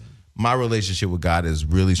 because my relationship with God is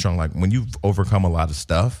really strong. Like, when you've overcome a lot of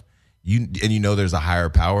stuff, there's a higher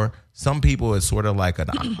power. Some people, it's sort of like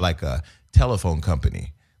a telephone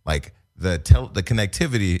company. Like, the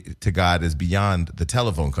connectivity to God is beyond the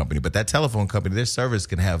telephone company, but that telephone company, their service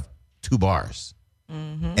can have 2 bars.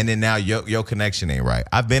 And then now your connection ain't right.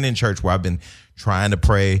 I've been in church where I've been trying to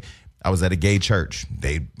pray. I was at a gay church.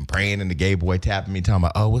 They praying, and the gay boy tapping me, talking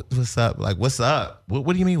about, oh, what's up? Like, what's up?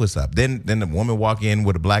 What do you mean, what's up? Then the woman walk in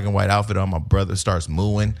with a black and white outfit on. My brother starts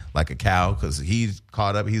mooing like a cow because he's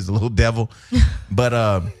caught up. He's a little devil. But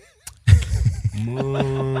on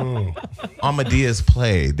Medea's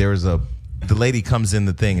play, the lady comes in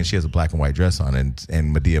the thing, and she has a black and white dress on,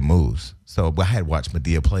 and Medea moves. So I had watched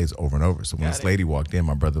Medea plays over and over. So when this lady walked in,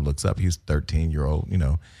 my brother looks up. He was 13-year-old,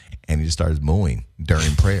 and he just starts mooing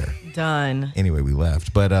during prayer. Done. Anyway, we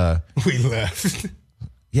left. But We left.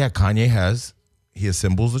 yeah, Kanye he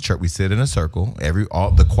assembles the church. We sit in a circle.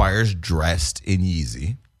 All the choir's dressed in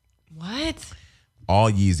Yeezy. What? All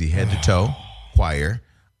Yeezy, head to toe, choir.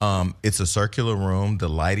 It's a circular room. The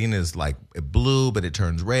lighting is like blue, but it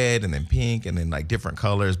turns red, and then pink, and then like different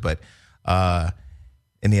colors. But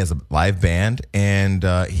and he has a live band, and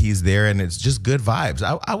he's there, and it's just good vibes.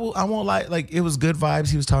 I won't lie, like, it was good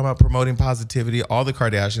vibes. He was talking about promoting positivity. All the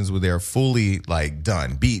Kardashians were there, fully like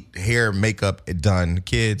done, beat, hair, makeup, done,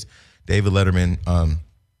 kids. David Letterman.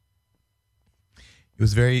 It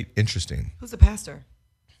was very interesting. Who's the pastor?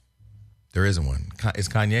 There isn't one. It's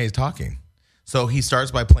Kanye's talking. So he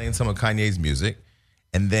starts by playing some of Kanye's music,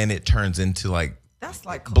 and then it turns into like, That's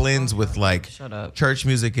like blends with like Shut up. church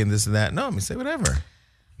music and this and that. No, I mean, say whatever.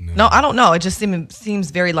 No, I don't know. It just seems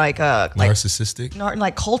very like Narcissistic.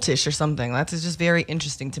 like cultish or something. That's just very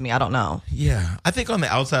interesting to me. I don't know. Yeah. I think on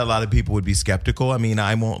the outside, a lot of people would be skeptical. I mean,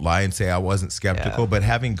 I won't lie and say I wasn't skeptical, but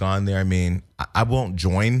having gone there, I mean, I won't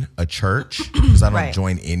join a church because I don't Right.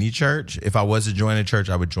 join any church. If I was to join a church,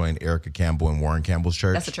 I would join Erica Campbell and Warren Campbell's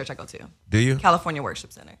church. That's the church I go to. Do you? California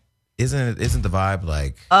Worship Center. Isn't the vibe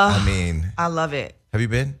like, I mean, I love it. have you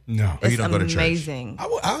been? No. Or you don't go to church? Amazing.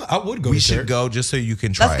 I would go We to should church. go just so you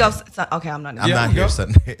can try Let's it. go. Okay, I'm not. I'm Yeah, not we here go.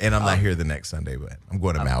 Sunday, and I'm not here the next Sunday, but I'm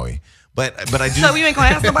going to Maui. But I do. So you ain't gonna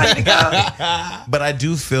ask somebody to go? But I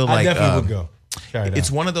do feel I like definitely would go. Try it it's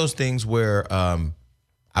out. one of those things where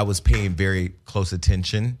I was paying very close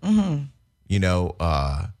attention,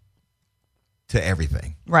 to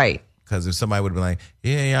everything. Right. Because if somebody would have been like,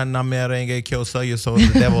 yeah, I'm merengue, kill, sell your soul to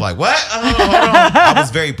the devil, like, what? Oh, hold on. I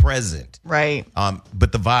was very present. Right.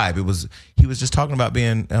 But the vibe, he was just talking about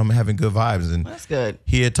being having good vibes, and That's good.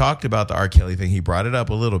 he had talked about the R. Kelly thing. He brought it up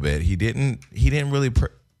a little bit. He didn't really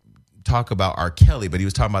talk about R. Kelly, but he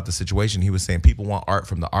was talking about the situation. He was saying people want art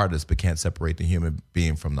from the artist, but can't separate the human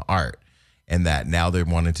being from the art. And that now they're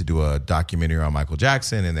wanting to do a documentary on Michael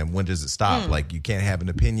Jackson. And then when does it stop? Like, you can't have an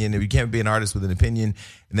opinion. You can't be an artist with an opinion.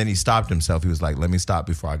 And then he stopped himself. He was like, let me stop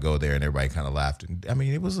before I go there. And everybody kind of laughed. And I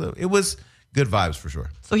mean, it was good vibes for sure.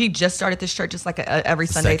 So he just started this church just like every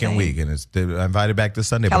Sunday Second thing? week. And I invited back this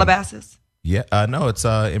Sunday. Calabasas? Yeah. No, it's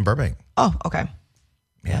in Burbank. Oh, okay.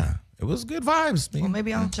 Yeah. It was good vibes, man. Well,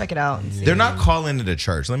 maybe I'll check it out and see. They're not calling it a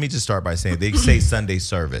church. Let me just start by saying they say Sunday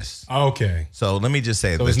service. Okay. So let me just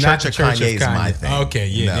say So the it's Church not the of Church Kanye of is my Kanye. thing. Okay,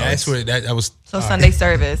 yeah, No, that's it's- what that was. So Sunday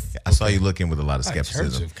service. I saw you looking with a lot of Church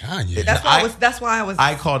skepticism. of Kanye. That's why I was.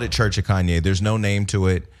 I called it Church of Kanye. There's no name to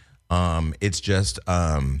it. It's just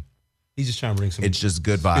He's just trying to bring some. it's just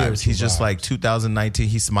good vibes. spiritual He's just vibes. like 2019.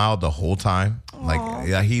 He smiled the whole time. Like,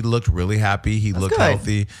 yeah, he looked really happy. He looked good.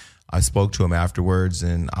 healthy. I spoke to him afterwards,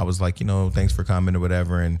 and I was like, thanks for coming or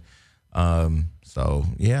whatever. And so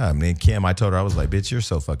yeah, I mean, Kim, I told her, I was like, bitch, you're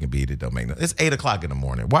so fucking beat. It don't make no. It's 8:00 in the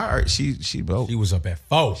morning. Why are she? She was up at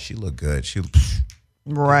 4. She looked good. She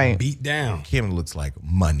right. Beat down. Kim looks like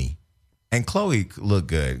money, and Chloe looked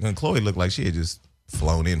good. And Chloe looked like she had just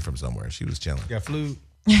flown in from somewhere. She was chilling. Got flu.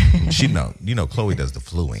 She Chloe does the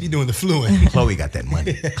fluing. He doing the fluing. Chloe got that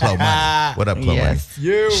money. Chloe money. What up, Chloe? Yes.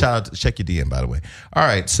 You. Shout out, check your DM, by the way. All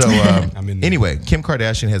right, so I'm in there. anyway, Kim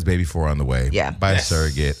Kardashian has baby 4 on the way. Yeah. By a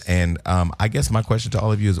surrogate, and I guess my question to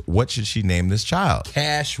all of you is, what should she name this child?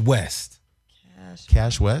 Cash West.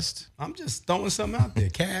 Cash West. I'm just throwing something out there.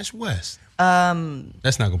 Cash West.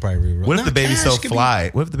 That's not gonna probably be. What if the baby's so Cash could be-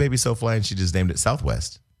 fly? What if the baby's so fly and she just named it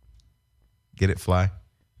Southwest? Get it, fly?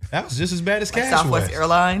 That was just as bad as Like Cash Southwest West.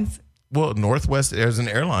 Airlines. Well, Northwest, there's an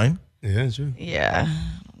airline. Yeah, that's true. Yeah.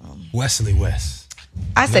 Wesley West.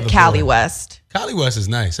 I said Another Cali boy. West. Kylie West is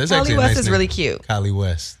nice. That's Cali actually a West nice is name. really cute. Kylie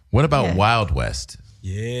West. What about Yeah. Wild West?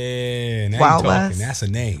 Yeah, now Wild you're talking. West. That's a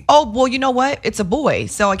name. Oh, well, you know what? It's a boy,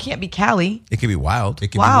 so it can't be Cali. It could be Wild. It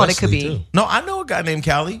could Wild, be it could Wesley, be. too. No, I know a guy named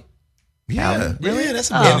Callie. Yeah. Callie? Really? Yeah, that's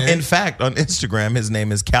a Oh. good name. In fact, on Instagram, his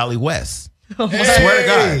name is Callie West. Hey! Swear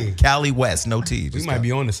to God, Callie West, no T. We Just might Callie.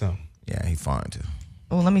 be on to something. Yeah, he fine too.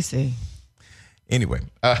 Oh, let me see. Anyway,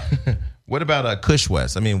 what about Kush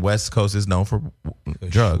West? I mean, West Coast is known for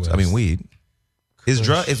drugs. I mean, West. weed.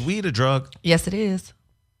 Is weed a drug? Yes, it is.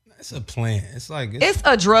 It's a plant. It's like It's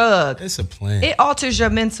a drug. it's a plant. It alters your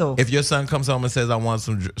mental. If your son comes home and says, "I want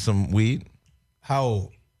some weed," How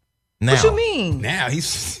old? now What you mean? Now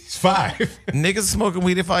he's 5. niggas smoking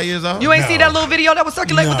weed at 5 years old. You ain't see No. that little video that was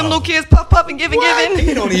circulating with them No. little kids puff and giving.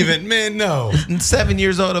 He don't even, man, no. 7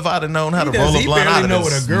 years old. If I'd have known how to roll a He blunt, barely I'd know have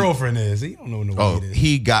what been a girlfriend is. He don't know what Oh, weed is.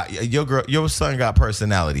 he got your son got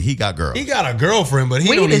personality. He got girls. He got a girlfriend, but he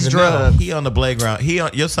Weed don't is even drugs. know. He on the playground.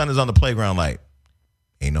 Your son is on the playground like,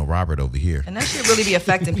 ain't no Robert over here. And that shit really be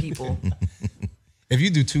affecting people. If you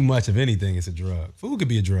do too much of anything, it's a drug. Food could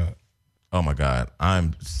be a drug. Oh my God,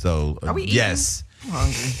 I'm so Are we eating? yes. I'm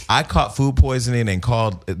hungry. I caught food poisoning and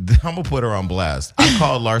called. I'm gonna put her on blast. I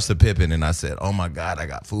called Larsa Pippen and I said, "Oh my God, I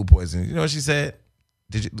got food poisoning." You know what she said?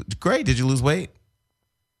 Great. Did you lose weight?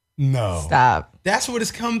 No. Stop. That's what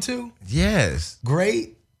it's come to? Yes.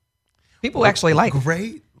 Great? People actually like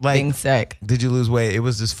Great? being Like, sick. did you lose weight? It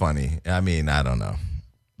was just funny. I mean, I don't know,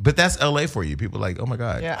 but that's LA for you. People like, oh my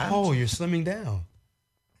God. Yeah. Oh, you're slimming down.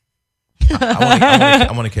 I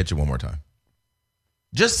want to catch it one more time.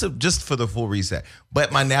 Just for the full reset.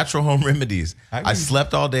 But my natural home remedies. I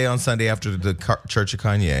slept all day on Sunday after the Church of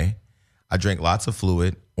Kanye. I drank lots of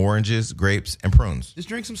fluid, oranges, grapes, and prunes. Just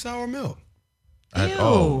drink some sour milk.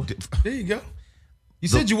 Ew. There you go. You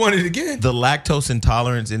said you wanted it again. The lactose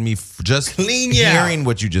intolerance in me, just Clean you out. hearing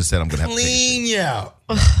what you just said, I'm gonna have to take a shit. Clean you out.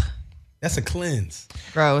 That's a cleanse.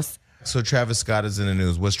 Gross. So Travis Scott is in the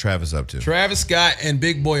news. What's Travis up to? Travis Scott and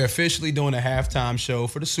Big Boy officially doing a halftime show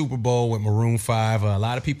for the Super Bowl with Maroon 5. A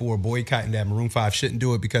lot of people were boycotting that. Maroon 5 shouldn't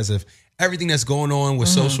do it because of everything that's going on with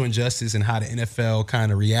social injustice and how the NFL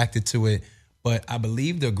kind of reacted to it. But I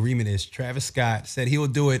believe the agreement is Travis Scott said he'll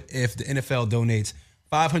do it if the NFL donates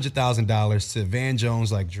 $500,000 to Van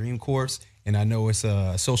Jones like Dream Corps. And I know it's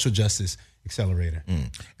a social justice accelerator. And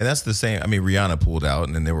that's the same. I mean, Rihanna pulled out,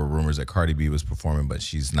 and then there were rumors that Cardi B was performing, but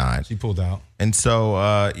she's not. She pulled out. And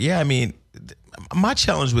so, yeah, I mean, my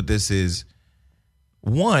challenge with this is,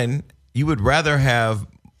 one, you would rather have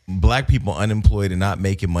black people unemployed and not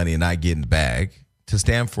making money and not getting the bag to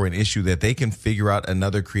stand for an issue that they can figure out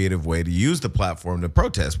another creative way to use the platform to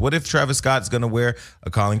protest. What if Travis Scott's going to wear a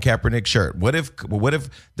Colin Kaepernick shirt? What if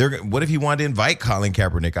he wanted to invite Colin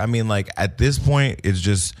Kaepernick? I mean, like at this point, it's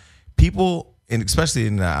just people, and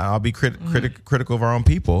especially I'll be critical of our own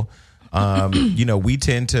people. We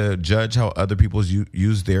tend to judge how other people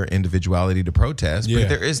use their individuality to protest, but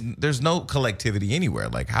there's no collectivity anywhere.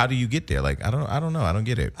 Like, how do you get there? Like, I don't know. I don't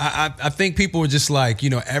get it. I think people are just like,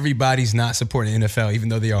 everybody's not supporting the NFL, even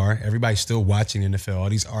though they are. Everybody's still watching the NFL. All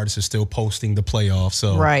these artists are still posting the playoffs.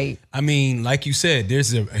 So, right. I mean, like you said,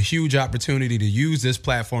 there's a huge opportunity to use this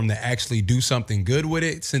platform to actually do something good with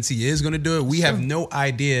it. Since he is going to do it, we have no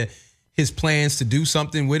idea his plans to do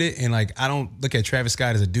something with it. And like, I don't look at Travis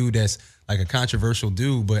Scott as a dude that's like a controversial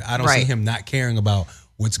dude, but I don't see him not caring about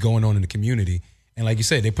what's going on in the community. And like you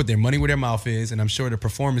said, they put their money where their mouth is, and I'm sure the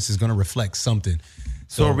performance is going to reflect something.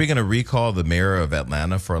 So are we going to recall the mayor of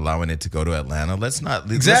Atlanta for allowing it to go to Atlanta? Let's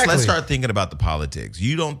start thinking about the politics.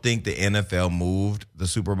 You don't think the NFL moved the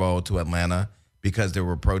Super Bowl to Atlanta because there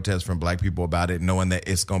were protests from black people about it, knowing that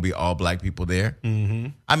it's going to be all black people there? Mm-hmm.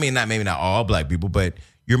 I mean, maybe not all black people, but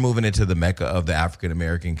you're moving into the mecca of the African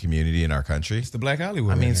American community in our country. It's the Black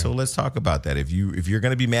Hollywood. I mean, so let's talk about that. If you're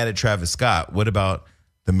going to be mad at Travis Scott, what about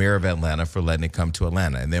the mayor of Atlanta for letting it come to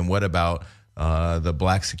Atlanta? And then what about the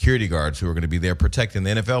black security guards who are going to be there protecting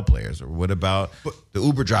the NFL players? Or what about the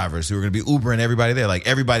Uber drivers who are going to be Ubering everybody there? Like,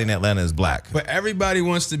 everybody in Atlanta is black. But everybody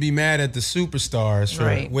wants to be mad at the superstars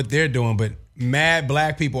for what they're doing, but mad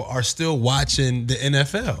black people are still watching the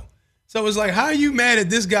NFL. So it's like, how are you mad at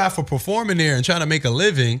this guy for performing there and trying to make a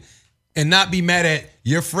living and not be mad at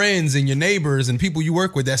your friends and your neighbors and people you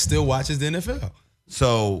work with that still watches the NFL?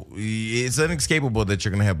 So it's inescapable that you're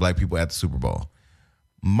going to have black people at the Super Bowl.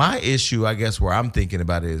 My issue, I guess, where I'm thinking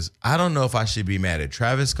about is, I don't know if I should be mad at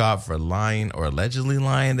Travis Scott for lying or allegedly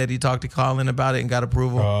lying that he talked to Colin about it and got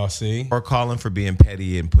approval. Or Colin for being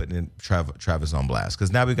petty and putting Travis on blast.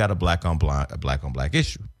 Because now we got a black on black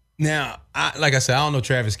issue. Now, like I said, I don't know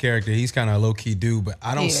Travis' character. He's kind of a low-key dude, but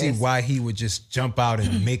I don't see why he would just jump out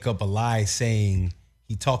and make up a lie saying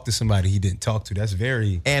he talked to somebody he didn't talk to. That's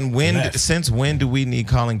very since when do we need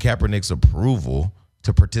Colin Kaepernick's approval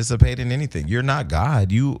to participate in anything? You're not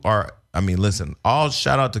God. You are, listen, all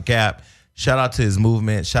shout out to Cap, shout out to his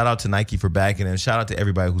movement, shout out to Nike for backing him, shout out to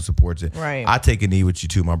everybody who supports it. Right. I take a knee with you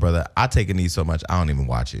too, my brother. I take a knee so much, I don't even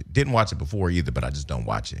watch it. Didn't watch it before either, but I just don't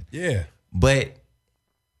watch it. Yeah. But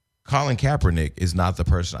Colin Kaepernick is not the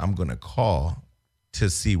person I'm going to call to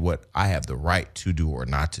see what I have the right to do or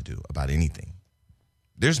not to do about anything.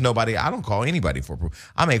 There's nobody, I don't call anybody for approval.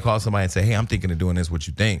 I may call somebody and say, hey, I'm thinking of doing this, what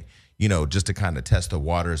you think? Just to kind of test the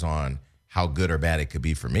waters on how good or bad it could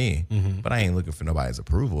be for me. Mm-hmm. But I ain't looking for nobody's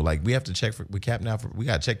approval. Like, we have to check with Cap now. We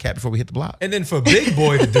got to check Cap before we hit the block. And then for Big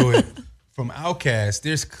Boy to do it from Outkast,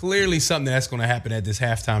 there's clearly something that's going to happen at this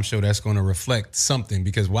halftime show that's going to reflect something.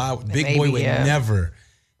 Because Big Boy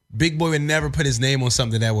would never put his name on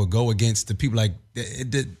something that would go against the people. Like,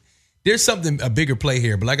 there's a bigger play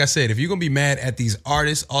here. But like I said, if you're going to be mad at these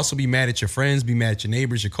artists, also be mad at your friends, be mad at your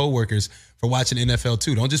neighbors, your coworkers for watching NFL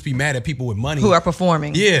too. Don't just be mad at people with money who are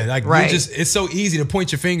performing. Yeah, like it's so easy to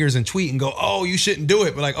point your fingers and tweet and go, oh, you shouldn't do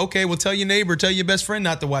it. But like, okay, well, tell your neighbor, tell your best friend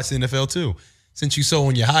not to watch the NFL too. Since you so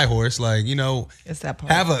on your high horse, like, it's that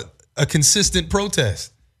part. Have a consistent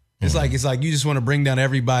protest. It's like you just want to bring down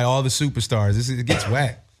everybody, all the superstars. It gets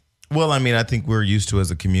whack. Well, I think we're used to, as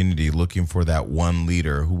a community, looking for that one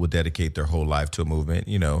leader who will dedicate their whole life to a movement.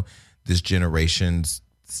 This generation's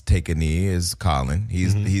take a knee is Colin.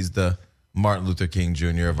 He's the Martin Luther King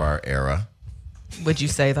Jr. of our era. Would you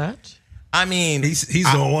say that? He's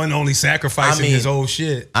the one only sacrificing his old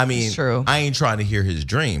shit. It's true. I ain't trying to hear his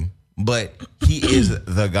dream, but he is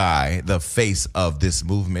the guy, the face of this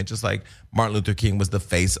movement, just like Martin Luther King was the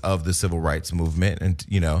face of the civil rights movement, and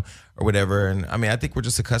or whatever. And I think we're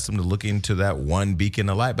just accustomed to looking to that one beacon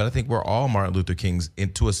of light. But I think we're all Martin Luther Kings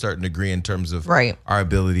to a certain degree in terms of our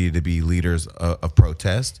ability to be leaders of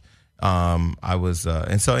protest. And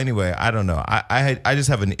so anyway, I don't know. I just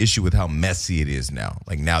have an issue with how messy it is now.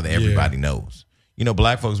 Like, now that everybody knows,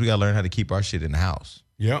 black folks, we got to learn how to keep our shit in the house.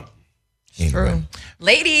 Yep. Anyway. True.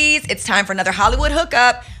 Ladies, it's time for another Hollywood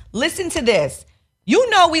hookup. Listen to this.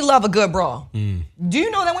 We love a good bra. Do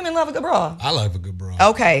you know that women love a good bra? I love a good bra.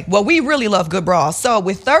 Okay. Well, we really love good bras. So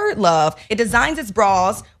with Third Love, it designs its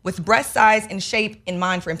bras with breast size and shape in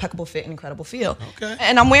mind for impeccable fit and incredible feel. Okay.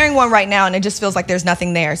 And I'm wearing one right now, and it just feels like there's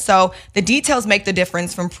nothing there. So the details make the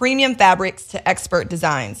difference, from premium fabrics to expert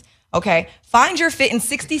designs. Okay. Find your fit in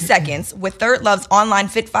 60 seconds with Third Love's online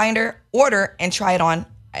fit finder. Order and try it on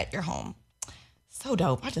at your home. So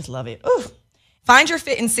dope. I just love it. Ooh. Find your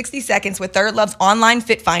fit in 60 seconds with Third Love's online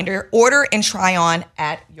fit finder. Order and try on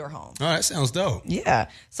at your home. Oh, that sounds dope. Yeah.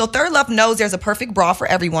 So Third Love knows there's a perfect bra for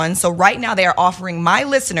everyone. So right now they are offering my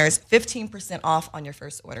listeners 15% off on your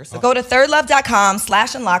first order. So go to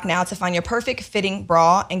thirdlove.com/unlock now to find your perfect fitting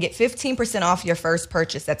bra and get 15% off your first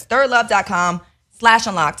purchase. That's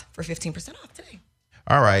thirdlove.com/unlocked for 15% off today.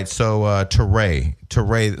 All right. So Teray.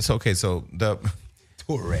 So the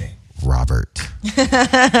Teray. Robert.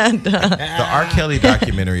 The R. Kelly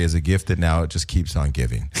documentary is a gift that now it just keeps on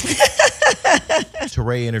giving.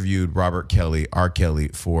 Teray interviewed Robert Kelly, R. Kelly,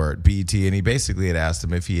 for BET, and he basically had asked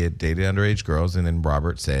him if he had dated underage girls, and then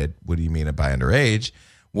Robert said, "What do you mean by underage?"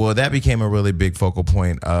 Well, that became a really big focal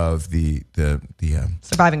point of the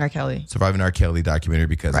Surviving R. Kelly. Surviving R. Kelly documentary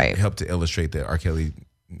because Right. it helped to illustrate that R. Kelly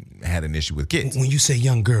had an issue with kids. When you say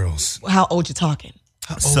young girls, How old you talking?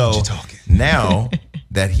 how old you talking? Now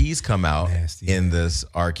that he's come out Nasty. in this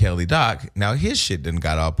R. Kelly doc, now his shit didn't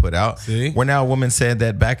got all put out. See? Where now a woman said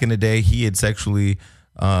that back in the day he had sexually,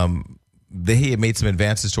 that he had made some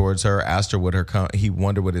advances towards her, asked her what her cum, he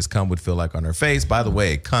wondered what his cum would feel like on her face. By the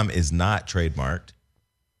way, cum is not trademarked.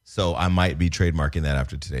 So I might be trademarking that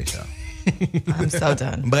after today's show. I'm so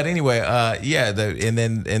done. But anyway,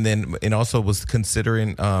 and also was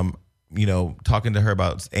considering, talking to her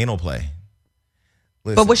about anal play.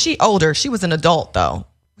 Listen. But was she older? She was an adult, though.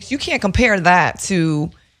 You can't compare that to,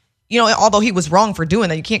 although he was wrong for doing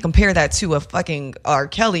that, you can't compare that to a fucking R.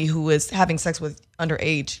 Kelly who is having sex with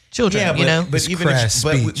underage children, but It's even crass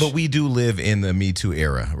speech. but we do live in the Me Too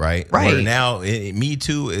era, right? Right. Where now Me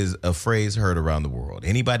Too is a phrase heard around the world.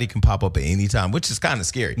 Anybody can pop up at any time, which is kind of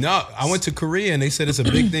scary. No, I went to Korea and they said it's a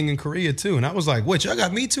big thing in Korea too. And I was like, what, y'all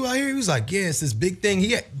got Me Too out here? He was like, yeah, it's this big thing.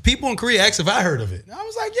 People in Korea asked if I heard of it. And I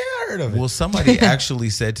was like, yeah, I heard of it. Well, somebody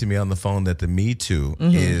actually said to me on the phone that the Me Too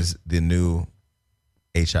is the new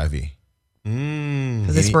HIV.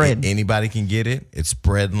 Because it's spread. Anybody can get it. It's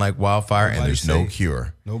spreading like wildfire, and Nobody's there's no safe.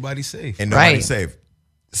 cure. Nobody's safe. And nobody's Right. safe.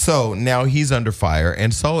 So now he's under fire,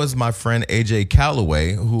 and so is my friend AJ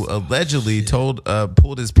Calloway, who allegedly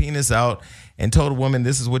pulled his penis out and told a woman,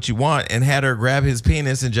 "This is what you want," and had her grab his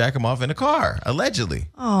penis and jack him off in a car. Allegedly.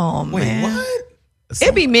 Oh, Wait, man. what?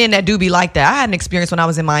 It be men that do be like that. I had an experience when I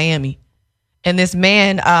was in Miami. And this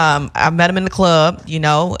man, I met him in the club,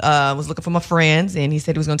 was looking for my friends. And he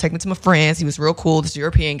said he was going to take me to my friends. He was real cool, this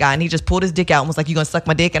European guy. And he just pulled his dick out and was like, "You going to suck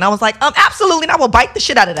my dick?" And I was like, absolutely not. I will bite the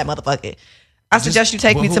shit out of that motherfucker. I suggest you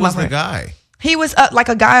take me to my Who was friend. the guy? He was like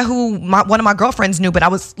a guy who one of my girlfriends knew, but I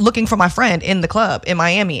was looking for my friend in the club in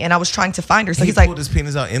Miami. And I was trying to find her. So He he's like, pulled his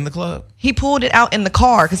penis out in the club? he pulled it out in the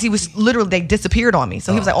car because he was literally, they disappeared on me.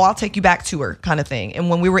 So he was like, "Oh, I'll take you back to her," kind of thing. And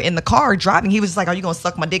when we were in the car driving, he was like, "Are you going to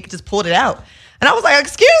suck my dick?" Just pulled it out. And I was like,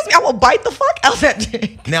 "Excuse me, I will bite the fuck out that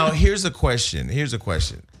dick." Now, here's a question.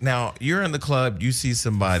 Now, you're in the club, you see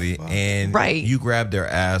somebody, and Right. you grab their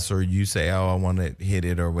ass, or you say, "Oh, I want to hit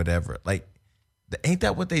it," or whatever. Like, ain't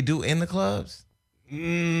that what they do in the clubs? I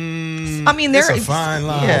mean, It's there a is fine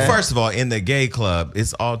line. Yeah. Well, first of all, in the gay club,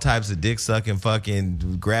 it's all types of dick sucking,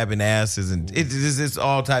 fucking grabbing asses, and it's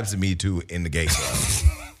all types of Me Too in the gay club.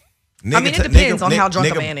 I mean, it depends on how drunk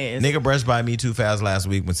a man is. Nigga brushed by Me Too fast last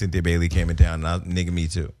week when Cynthia Bailey came in town. And nigga Me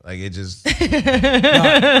Too. Like, it just. But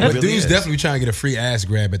really dudes is. definitely trying to get a free ass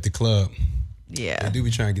grab at the club. Yeah. They do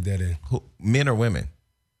be trying to get that in. Men or women?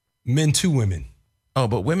 Men to women. Oh,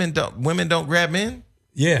 but women don't grab men?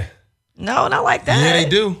 Yeah. No, not like that. Yeah, they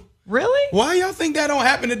do. Really? Why y'all think that don't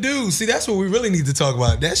happen to dudes? See, that's what we really need to talk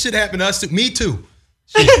about. That shit happened to us too. Me too.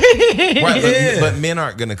 Right, Yeah. but men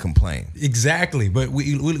aren't going to complain. Exactly. But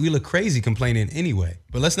we look crazy complaining anyway.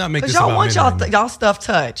 But let's not make Because this y'all about want men right now. y'all stuff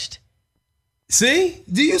touched. See?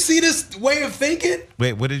 Do you see this way of thinking?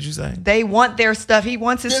 Wait, what did you say? They want their stuff. He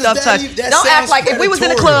wants his Does stuff that touched. even- that Don't act sounds like if we was in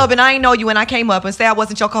the predatorial. club and I ain't know you and I came up and say I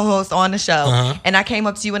wasn't your co-host on the show Uh-huh. and I came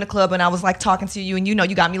up to you in the club and I was like talking to you and you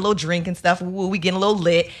got me a little drink and stuff. Woo, we getting a little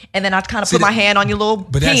lit and then I kind of See, put my hand on your little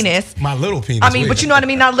But that's penis. my little penis. I mean, Wait. but you know what I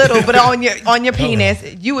mean, not little, but on your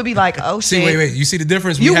penis, you would be like, "Oh shit." See, wait. You see the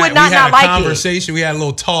difference? You would not we had not a like it. conversation. We had a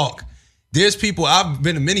little talk. There's people, I've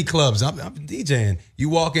been to many clubs. I'm DJing. You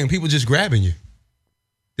walk in, people just grabbing you.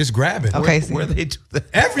 Just grabbing. Okay. Where they do that?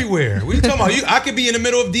 Everywhere. What are you talking about? I could be in the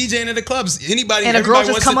middle of DJing at the clubs. Anybody And a girl everybody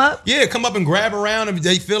just wants come to- up? Yeah, come up and grab around and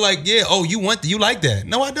they feel like, yeah, oh, you like that.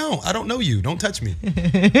 No, I don't. I don't know you. Don't touch me.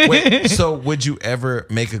 Wait, so would you ever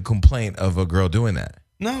make a complaint of a girl doing that?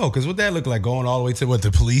 No, because what that look like going all the way to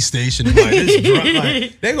the police station? And like, this drunk,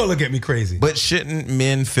 like, they gonna look at me crazy. But shouldn't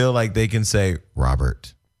men feel like they can say,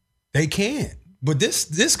 "Robert"? They can't. But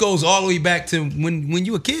this goes all the way back to when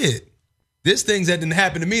you a kid. There's things that didn't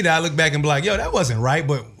happen to me that I look back and be like, yo, that wasn't right.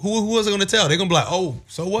 But who was I going to tell? They're going to be like, oh,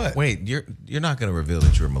 so what? Wait, you're not going to reveal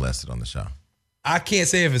that you were molested on the show. I can't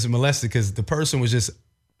say if it's molested because the person was just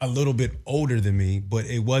a little bit older than me, but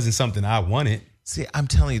it wasn't something I wanted. See, I'm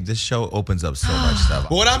telling you, this show opens up so much stuff.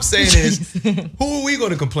 But what I'm saying is, who are we going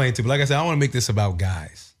to complain to? But like I said, I want to make this about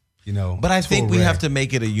guys, you know. But I think we have to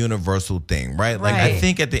make it a universal thing, right? Like, I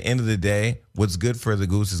think at the end of the day, what's good for the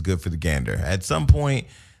goose is good for the gander. At some point,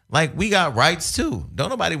 like, we got rights too. Don't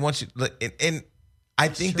nobody want you. And I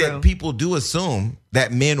think that people do assume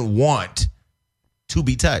that men want to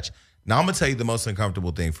be touched. Now, I'm going to tell you the most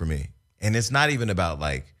uncomfortable thing for me. And it's not even about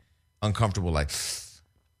like uncomfortable, like,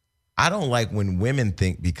 I don't like when women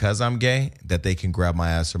think because I'm gay that they can grab my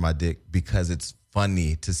ass or my dick because it's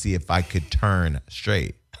funny to see if I could turn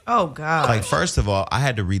straight. Oh, God. Like, first of all, I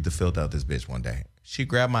had to read the filth out this bitch one day. She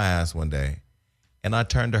grabbed my ass one day, and I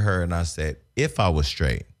turned to her and I said, if I was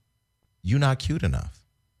straight, you not cute enough.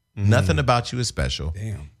 Nothing about you is special.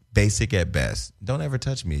 Damn. Basic at best. Don't ever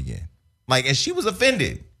touch me again. Like, and she was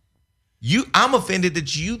offended. I'm offended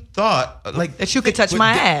that you thought like that you could touch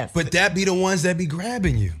my ass. But that be the ones that be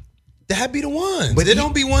grabbing you. That be the ones. But they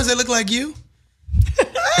don't be ones that look like you.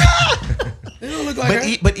 They don't look like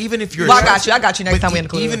her. But even if you're I got you next time we in the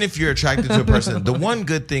club. Even if you're attracted to a person, the one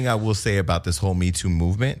good thing I will say about this whole Me Too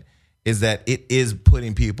movement is that it is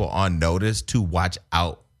putting people on notice to watch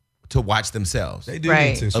themselves. They do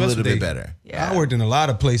need to. A little bit better. Yeah. I worked in a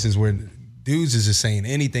lot of places where dudes is just saying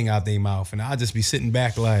anything out their mouth, and I'll just be sitting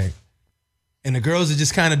back like, and the girls are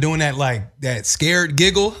just kind of doing that like that scared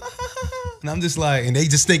giggle. And I'm just like, and they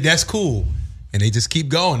just think that's cool. And they just keep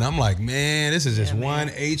going. I'm like, man, this is just one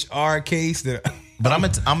HR case. But I'm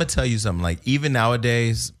gonna tell you something. Like, even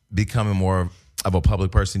nowadays, becoming more of a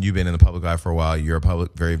public person, you've been in the public eye for a while. You're a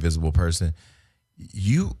public, very visible person.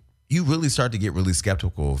 You really start to get really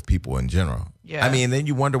skeptical of people in general. Yeah. I mean, then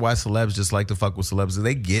you wonder why celebs just like to fuck with celebs.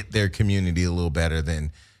 They get their community a little better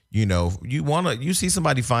than, you know, you see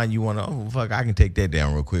somebody fine, you want to, oh, fuck, I can take that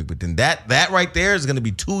down real quick. But then that right there is going to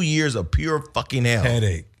be 2 years of pure fucking hell.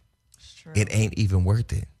 Headache. It ain't even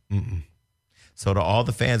worth it. So to all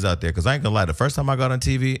the fans out there, because I ain't gonna lie, the first time I got on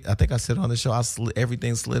TV, I think I said on the show,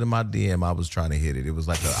 everything slid in my DM. I was trying to hit it. It was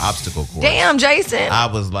like an obstacle course. Damn, Jason.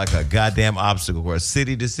 I was like a goddamn obstacle course,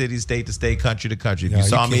 city to city, state to state, country to country.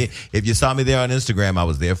 If you saw me there on Instagram, I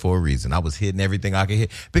was there for a reason. I was hitting everything I could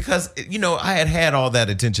hit because, you know, I had all that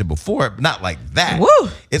attention before, but not like that. Woo.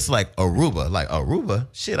 It's like Aruba. Like Aruba?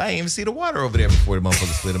 Shit, I ain't even see the water over there before the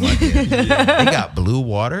motherfucker slid in my DM. They got blue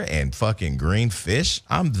water and fucking green fish.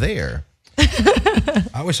 I'm there.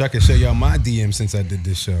 I wish I could show y'all my DM since I did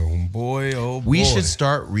this show. Boy, oh boy. We should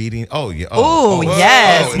start reading. Oh, yeah. Oh,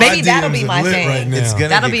 yes. Maybe my that'll DMs be are my lit thing. right now.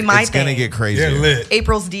 It's gonna get crazy. They're lit.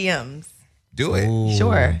 April's DMs. Do it. Ooh.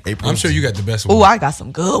 Sure. I'm sure you got the best ones. Oh, I got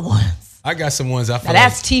some good ones. I got some ones I feel Now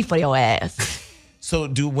that's tea for your ass. So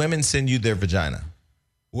do women send you their vagina?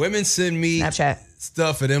 Women send me Snapchat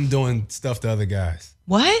stuff of them doing stuff to other guys.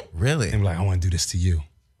 What? Really? And like, I want to do this to you.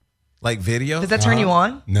 Like video? Does that turn you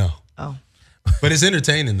on? No. Oh. But it's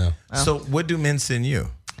entertaining though. So what do men send you?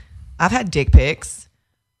 I've had dick pics.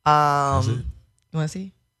 You want to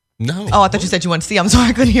see? No. Oh, I thought you said you wanted to see. I'm sorry,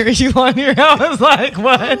 I couldn't hear you on here. I was like,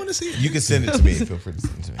 what? I want to see it. You can send it to me. Feel free to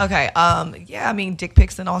send it to me. Okay. Yeah, I mean, dick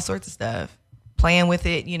pics and all sorts of stuff. Playing with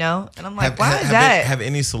it, you know? And I'm like, why is that? Have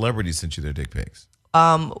any celebrities sent you their dick pics?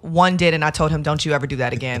 One did, and I told him, don't you ever do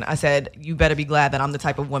that again. I said, you better be glad that I'm the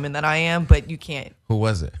type of woman that I am, but you can't. Who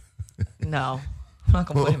was it? No. I'm not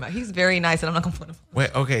going to put him out. He's very nice, and I'm not going to put him out.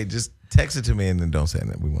 Wait, okay, just text it to me and then don't say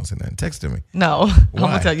that. We won't say that. Text it to me. No. I'm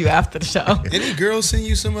going to tell you after the show. Any girls send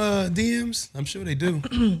you some DMs? I'm sure they do.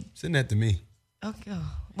 Send that to me. Okay.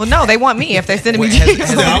 Well, no, they want me if they're sending me Wait, dick.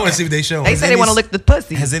 I want to see what they show. They say they want to lick the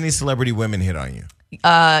pussy. Has any celebrity women hit on you?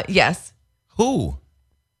 Yes. Who?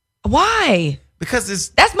 Why?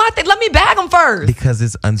 Because That's my thing. Let me bag them first. Because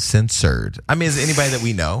it's uncensored. I mean, is it anybody that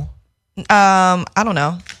we know? I don't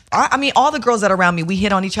know. I mean, all the girls that are around me, we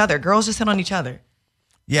hit on each other. Girls just hit on each other.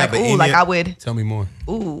 Yeah, like, but ooh, like I would. Tell me more.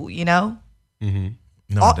 Ooh, you know. No,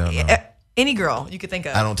 I don't know. Any girl you could think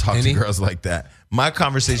of. I don't talk to girls like that. My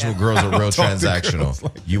conversation with girls are real transactional.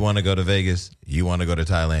 Like you want to go to Vegas? You want to go to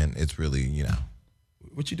Thailand? It's really, you know.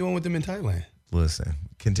 What you doing with them in Thailand? Listen,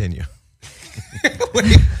 continue.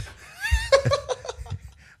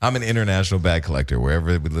 I'm an international bag collector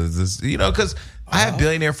wherever this, you know, because I have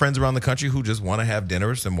billionaire friends around the country who just want to have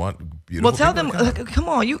dinners and want beautiful. Well, tell them, people to come. come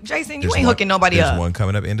on, Jason, There's you ain't hooking nobody There's up. one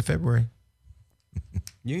coming up end of February.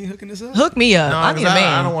 You ain't hooking this up? Hook me up. No, I need a 'cause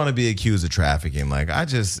man. I don't want to be accused of trafficking. Like,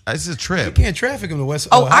 it's a trip. You can't traffic them to West.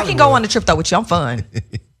 I can go Hollywood. on the trip though with you. I'm fun.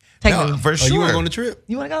 Take No, me. for Oh, sure. you want to go on the trip?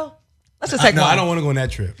 You want to go? Let's just take No, one. I don't want to go on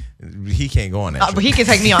that trip. He can't go on that. But he can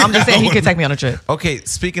take me on. I'm just saying he can take me on a trip. Okay,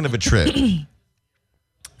 speaking of a trip,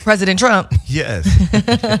 President Trump. yes.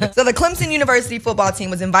 So the Clemson University football team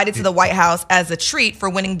was invited to the White House as a treat for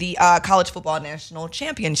winning the college football national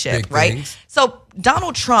championship, Big right? things. So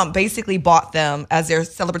Donald Trump basically bought them as their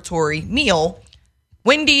celebratory meal.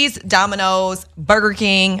 Wendy's, Domino's, Burger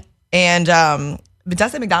King, and did I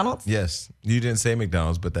say McDonald's? Yes. You didn't say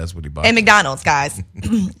McDonald's, but that's what he bought. And McDonald's, guys.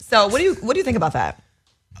 So what do you think about that?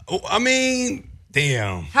 Oh, I mean,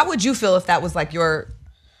 damn. How would you feel if that was like your,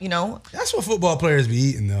 That's what football players be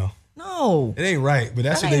eating, though. No. It ain't right, but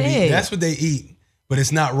that's That what they ain't be. it. That's what they eat, but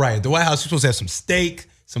it's not right. At the White House, you're supposed to have some steak,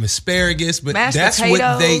 some asparagus, but Mashed that's what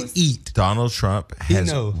they potatoes. eat. Donald Trump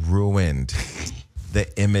has knows. ruined the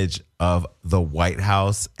image of the White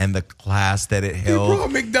House and the class that it He held.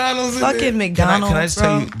 brought McDonald's in Fucking there. McDonald's, Can I just bro.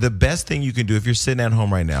 tell you, the best thing you can do if you're sitting at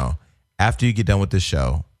home right now, after you get done with this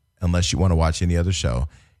show, unless you want to watch any other show,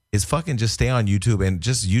 is fucking just stay on YouTube and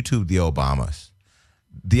just YouTube the Obamas.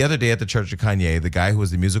 The other day at the Church of Kanye, the guy who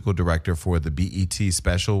was the musical director for the BET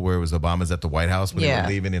special where it was Obama's at the White House when they Yeah. were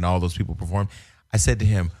leaving and all those people performed, I said to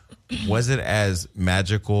him, was it as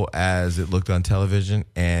magical as it looked on television?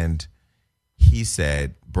 And he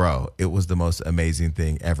said, bro, it was the most amazing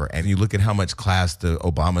thing ever. And you look at how much class the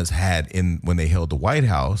Obamas had in when they held the White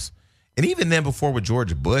House. And even then before with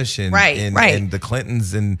George Bush and, Right. and the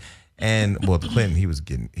Clintons and well, the Clinton, he was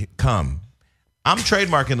getting cum. I'm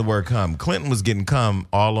trademarking the word cum. Clinton was getting cum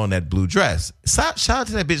all on that blue dress. Shout out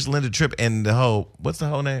to that bitch Linda Tripp and the hoe, what's the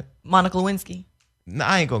whole name? Monica Lewinsky. No,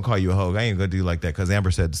 I ain't gonna call you a hoe. I ain't gonna do like that because Amber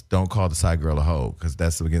said don't call the side girl a hoe because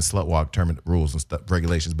that's against slut walk term rules and stuff,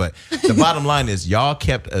 regulations. But the bottom line is y'all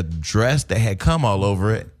kept a dress that had cum all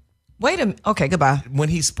over it. Wait a minute. Okay, goodbye. When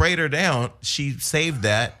he sprayed her down, she saved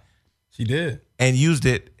that She did. and used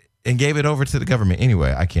it and gave it over to the government.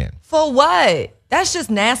 Anyway, I can't. For what? That's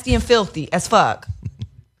just nasty and filthy as fuck.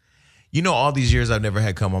 You know, all these years I've never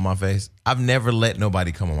had cum on my face. I've never let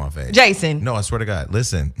nobody come on my face. Jason. No, I swear to God.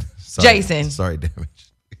 Listen. Sorry, Jason. Sorry, damage.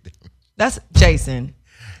 That's Jason.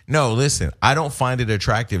 No, listen. I don't find it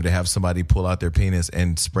attractive to have somebody pull out their penis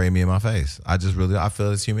and spray me in my face. I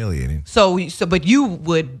feel it's humiliating. But you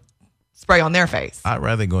would spray on their face. I'd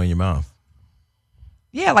rather go in your mouth.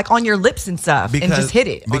 Yeah, like on your lips and stuff, and just hit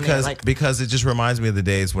it. on there, Because it just reminds me of the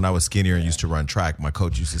days when I was skinnier and used to run track. My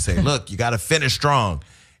coach used to say, "Look, you got to finish strong,"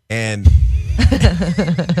 and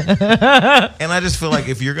and I just feel like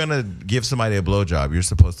if you're gonna give somebody a blowjob, you're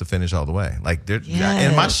supposed to finish all the way. Like,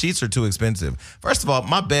 and my sheets are too expensive. First of all,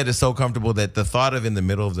 my bed is so comfortable that the thought of in the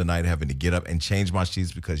middle of the night having to get up and change my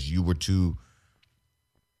sheets because you were too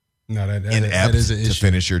No, that inept is an to issue.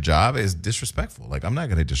 finish your job is disrespectful. Like, I'm not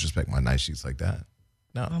gonna disrespect my nice sheets like that.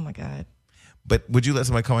 No. Oh my God. But would you let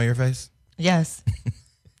somebody come on your face? Yes.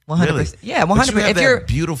 100%. Really? Yeah, 100%. But you have if that you're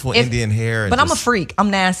beautiful if- Indian hair. But I'm a freak.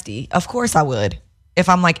 I'm nasty. Of course I would. If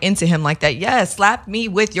I'm like into him like that, yes, slap me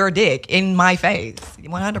with your dick in my face.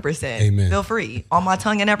 100%. Amen. Feel free. On my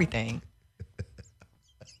tongue and everything.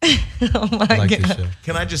 Oh my I like this God. show.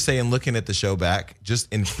 Can I just say, in looking at the show back,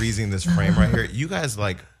 just in freezing this frame right here, you guys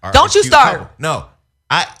like are Don't a you cute start. couple. No,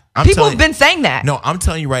 I'm People telling have been saying that. No, I'm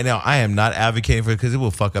telling you right now, I am not advocating for it because it will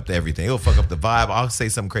fuck up everything. It will fuck up the vibe. I'll say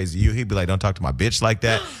something crazy to you. He'd be like, "Don't talk to my bitch like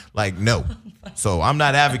that." Like, no. So I'm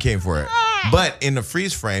not advocating for it. But in the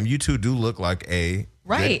freeze frame, you two do look like a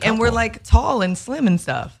Right. good And we're couple. like tall and slim and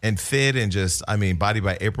stuff. and fit and just, I mean, Body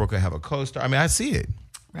by April could have a co-star. I mean, I see it,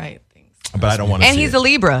 Right. Thanks. but I don't want to. And see he's it. a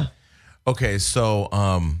Libra. Okay, so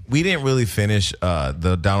we didn't really finish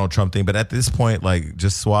the Donald Trump thing, but at this point, like,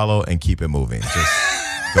 just swallow and keep it moving. Just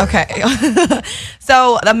go ahead. Okay.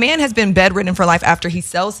 So the man has been bedridden for life after he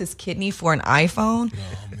sells his kidney for an iPhone.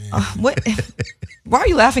 Oh, man. What? Why are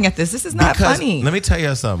you laughing at this? This is not Because- funny. Let me tell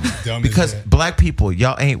you something. Dumb as Because that. black people,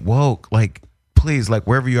 y'all ain't woke. Like, please, like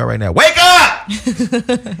wherever you are right now, wake up!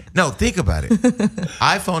 No, think about it.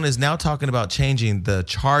 iPhone is now talking about changing the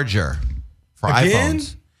charger for Again?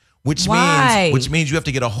 iPhones. Which Why? means you have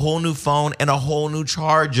to get a whole new phone and a whole new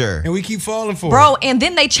charger. And we keep falling for Bro, it. and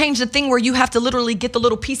then they changed the thing where you have to literally get the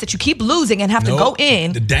little piece that you keep losing and have to go Nope.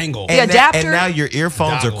 in. The dangle. Yeah. adapter? And now your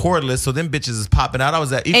earphones are Dongle. cordless, so them bitches is popping out. I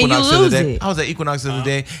was at you Equinox the other lose day. it. I was at Equinox the other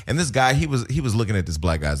day, and this guy, he was looking at this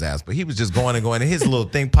black guy's ass, but he was just going and going, and his little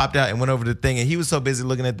thing popped out and went over the thing, and he was so busy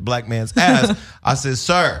looking at the black man's ass. I said,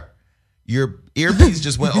 "Sir, your earpiece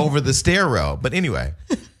just went over the stair rail." But anyway,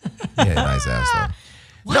 yeah, nice ass though.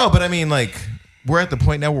 No, but I mean, like, we're at the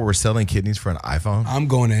point now where we're selling kidneys for an iPhone. I'm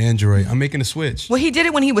going to Android. I'm making a switch. Well, he did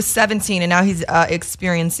it when he was 17, and now he's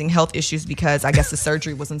experiencing health issues because I guess the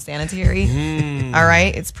surgery was unsanitary. All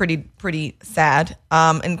right, it's pretty sad,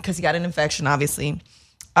 and because he got an infection, obviously.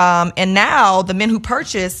 And now the men who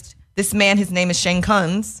purchased this man, his name is Shane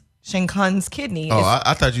Kunz. Shane Kunz kidney.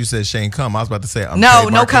 I thought you said Shane Cum. I was about to say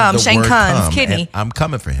no cum. Shane Kunz kidney. I'm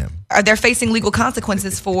coming for him. They're facing legal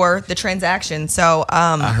consequences for the transaction. So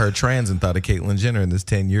I heard trans and thought of Caitlyn Jenner in this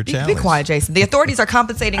 10-year challenge. Be quiet, Jason. The authorities are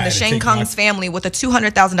compensating the Shane Kunz family with a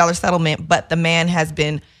 $200,000 settlement, but the man has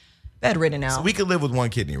been bedridden now. So we could live with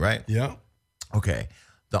one kidney, right? Yeah. Okay.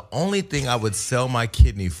 The only thing I would sell my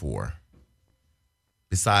kidney for,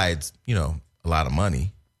 besides, a lot of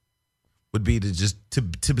money, would be to just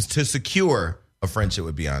to secure a friendship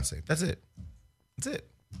with Beyonce. That's it.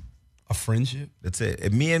 A friendship? That's it.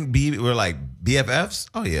 If me and B were like BFFs,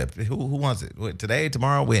 oh yeah, who wants it? Today,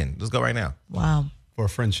 tomorrow, when? Let's go right now. Wow. For a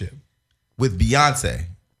friendship. With Beyonce.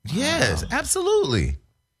 Yes, absolutely.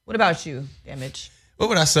 What about you, Damage? What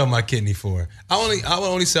would I sell my kidney for? I would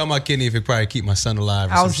only sell my kidney if it probably keep my son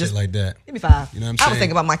alive or some shit like that. Give me 5. You know what I'm I saying? was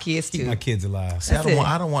thinking about my kids too. Keep my kids alive. See,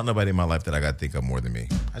 I don't want nobody in my life that I got to think of more than me.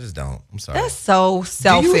 I just don't. I'm sorry. That's so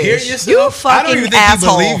selfish. Do you hear yourself? You fucking I don't even think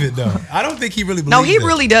asshole. he believe it though. I don't think he really believes No, he it.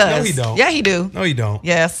 really does. No, he don't. Yeah, he do. No, he don't.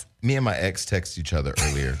 Yes. Me and my ex text each other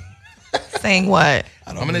earlier. Saying what?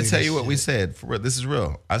 I'm going to tell you what we said. For real, this is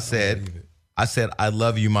real. I said, I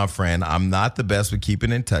love you, my friend. I'm not the best with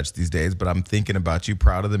keeping in touch these days, but I'm thinking about you,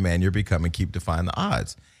 proud of the man you're becoming, keep defying the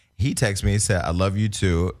odds. He texted me and said, I love you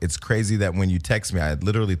too. It's crazy that when you text me, I had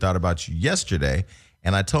literally thought about you yesterday,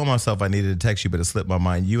 and I told myself I needed to text you, but it slipped my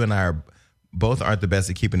mind. You and I both aren't the best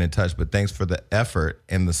at keeping in touch, but thanks for the effort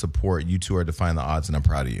and the support. You two are defying the odds, and I'm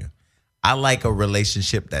proud of you. I like a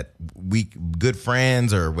relationship that we good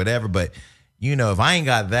friends or whatever, but if I ain't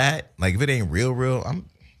got that, like if it ain't real, I'm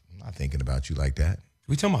not thinking about you like that.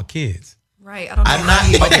 We talking about kids. Right. I don't know. I'm not.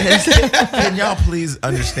 Can y'all please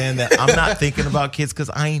understand that I'm not thinking about kids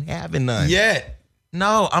because I ain't having none Yet.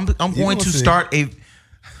 No, I'm going to start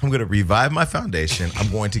I'm going to revive my foundation.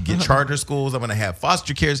 I'm going to get charter schools. I'm going to have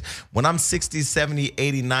foster cares. When I'm 60, 70,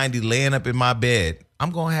 80, 90, laying up in my bed,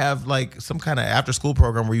 I'm going to have like some kind of after school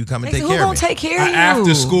program where you come and take care of me. Who's going to take care of you?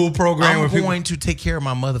 After school program. I'm going to take care of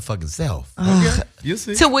my motherfucking self. Okay. You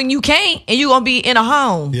see. So when you can't and you're going to be in a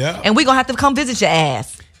home. Yeah. And we're going to have to come visit your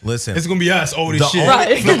ass. Listen. It's going to be us old as shit.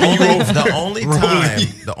 The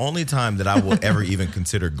only time that I will ever even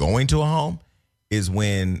consider going to a home is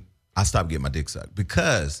when I stop getting my dick sucked,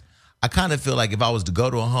 because I kind of feel like if I was to go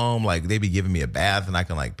to a home, like they be giving me a bath and I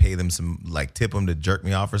can like pay them some, like tip them to jerk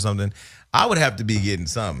me off or something, I would have to be getting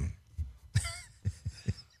something.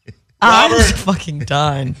 I'm fucking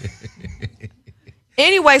done.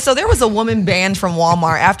 Anyway, so there was a woman banned from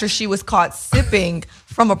Walmart after she was caught sipping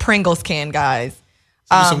from a Pringles can, guys.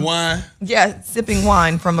 Some wine. Yeah, sipping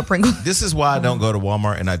wine from a Pringles. This is why I don't go to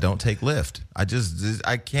Walmart and I don't take Lyft. I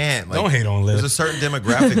can't. Like, don't hate on Lyft. There's a certain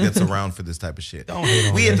demographic that's around for this type of shit. Don't hate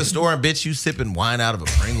on We Lyft. at the store and bitch, you sipping wine out of a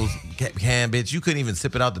Pringles can, bitch. You couldn't even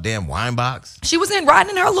sip it out the damn wine box. She was riding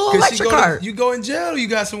in her little electric cart. You go in jail, you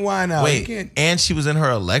got some wine out. Wait, and she was in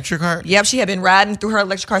her electric cart? Yep, she had been riding through her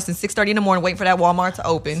electric car since 6:30 in the morning, waiting for that Walmart to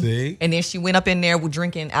open. See? And then she went up in there with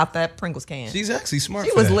drinking out that Pringles can. She's actually smart.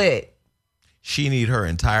 She for was that. lit. She need her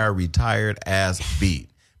entire retired ass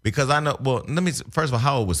beat. Because I know, well, first of all,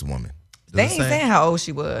 how old was the woman? They ain't saying how old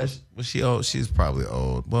she was. Was she old? She's probably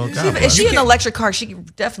old. Well, God If bless she her. in an electric car, she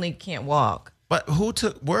definitely can't walk. But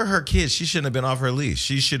where are her kids? She shouldn't have been off her leash.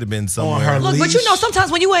 She should have been somewhere. her Look, but leash. sometimes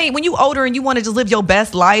when you older and you want to just live your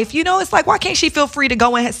best life, it's like, why can't she feel free to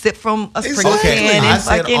go and sip from a Pringles Exactly. can I and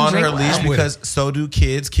said fucking on drink her leash wine? because so do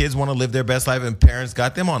kids. Kids want to live their best life, and parents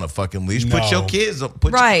got them on a fucking leash. No. Put your kids,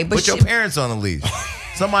 put your parents on a leash.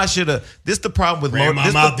 Somebody should have. This the problem with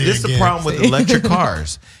the problem with electric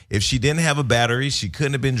cars. If she didn't have a battery, she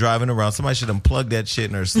couldn't have been driving around. Somebody should have plugged that shit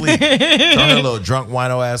in her sleep. So her little drunk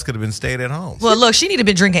wino ass could have been stayed at home. Well, look, she need to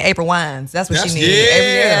be drinking April wines. That's what she needed.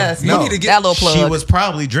 Yes, No, that little plug. She was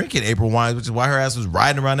probably drinking April wines, which is why her ass was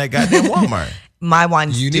riding around that goddamn Walmart. My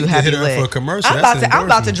wines You do need to have hit you her lit. for a commercial. I'm That's about an to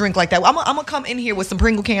endorsement. drink like that. I'm gonna come in here with some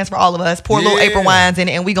Pringle cans for all of us. Pour a little April wines in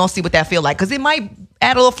it, and we gonna see what that feel like, because it might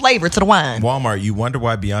add a little flavor to the wine. Walmart, you wonder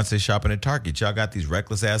why Beyonce's shopping at Target. Y'all got these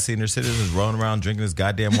reckless ass senior citizens rolling around drinking this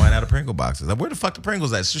goddamn wine out of Pringle boxes. Like, where the fuck the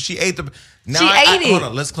Pringles at? So she ate the. Now She ate it. Hold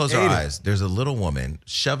on, let's close our eyes. There's a little woman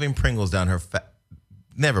shoving Pringles down her fat.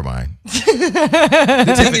 Never mind.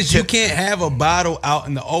 The thing is, you can't have a bottle out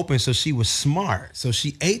in the open, so she was smart. So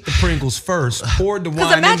she ate the Pringles first, poured the wine in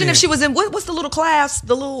Because imagine there. if she was in what's the little class?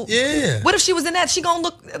 The little What if she was in that? She gonna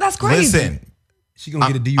look. That's crazy. Listen. She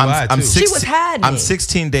gonna get a DUI too. She was hiding I'm it.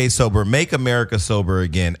 16 days sober. Make America sober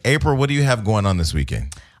again. April, what do you have going on this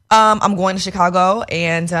weekend? I'm going to Chicago,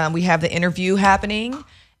 and we have the interview happening,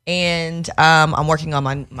 and I'm working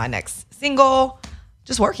on my next single.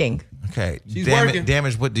 Just working. Okay. She's working.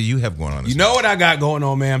 Damage, what do you have going on? You know what I got going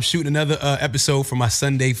on, man? I'm shooting another episode for my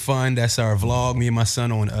Sunday Fun. That's our vlog, me and my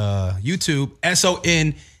son on YouTube.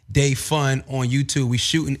 SON Day Fun on YouTube. We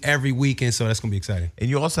shooting every weekend, so that's going to be exciting. And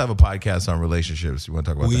you also have a podcast on relationships. You want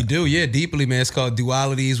to talk about that? We do, yeah, deeply, man. It's called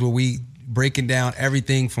Dualities, where we breaking down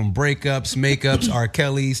everything from breakups, makeups, R.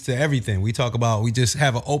 Kelly's to everything. We just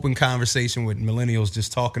have an open conversation with millennials,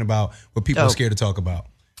 just talking about what people are scared to talk about.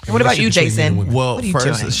 And what about you, Jason? Well,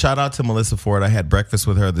 first, doing? shout out to Melissa Ford. I had breakfast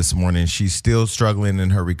with her this morning. She's still struggling in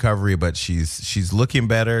her recovery, but she's looking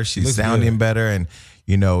better. She's sounding better. And,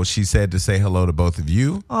 you know, she said to say hello to both of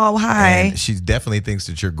you. Oh, hi. And she definitely thinks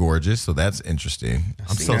that you're gorgeous, so that's interesting.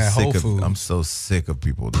 I'm so sick of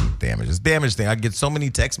people doing damage. It's damage thing. I get so many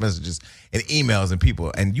text messages and emails and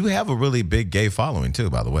people, and you have a really big gay following too,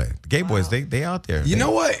 by the way. The gay boys, they out there. You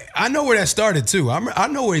know what? I know where that started too. I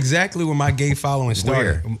know exactly where my gay following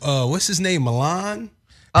started. What's his name? Milan?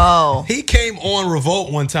 Oh. He came on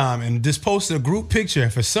Revolt one time and just posted a group picture,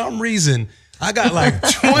 and for some reason I got like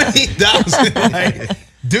 20,000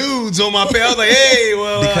 dudes on my page. I was like, hey,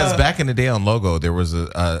 well. Because back in the day on Logo, there was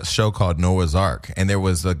a show called Noah's Ark. And there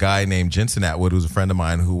was a guy named Jensen Atwood, who's a friend of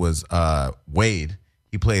mine, who was Wade.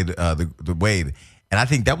 He played the Wade. And I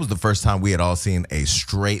think that was the first time we had all seen a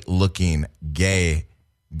straight-looking gay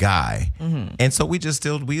guy. Mm-hmm. And so we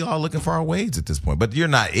all looking for our Wades at this point. But you're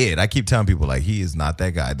not it. I keep telling people, like, he is not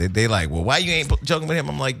that guy. They like, well, why you ain't joking with him?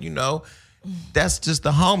 I'm like, you know, that's just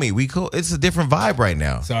the homie. It's a different vibe right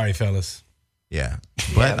now. Sorry, fellas. Yeah.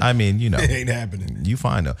 But, I mean, you know. It ain't happening. You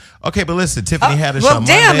fine, though. Okay, but listen, Tiffany Haddish well, on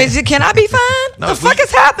damn, Monday. can I be fine? The fuck is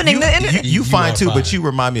happening? You fine, too, but you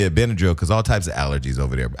remind me of Benadryl because all types of allergies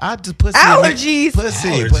over there. I just pussy. Allergies.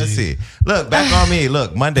 Pussy. Look, back on me.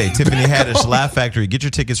 Look, Monday, Tiffany Haddish, Laugh Factory. Get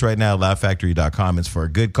your tickets right now, laughfactory.com. It's for a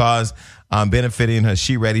good cause. Benefiting her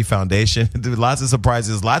She Ready Foundation. Lots of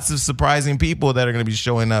surprises, lots of surprising people that are going to be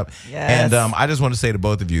showing up. Yes. And I just want to say to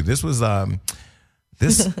both of you, this was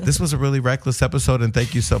this was a really reckless episode, and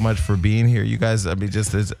thank you so much for being here. You guys,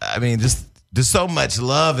 there's so much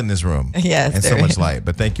love in this room. Yes, and so much light.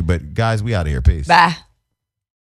 But thank you. But guys, we out of here. Peace. Bye.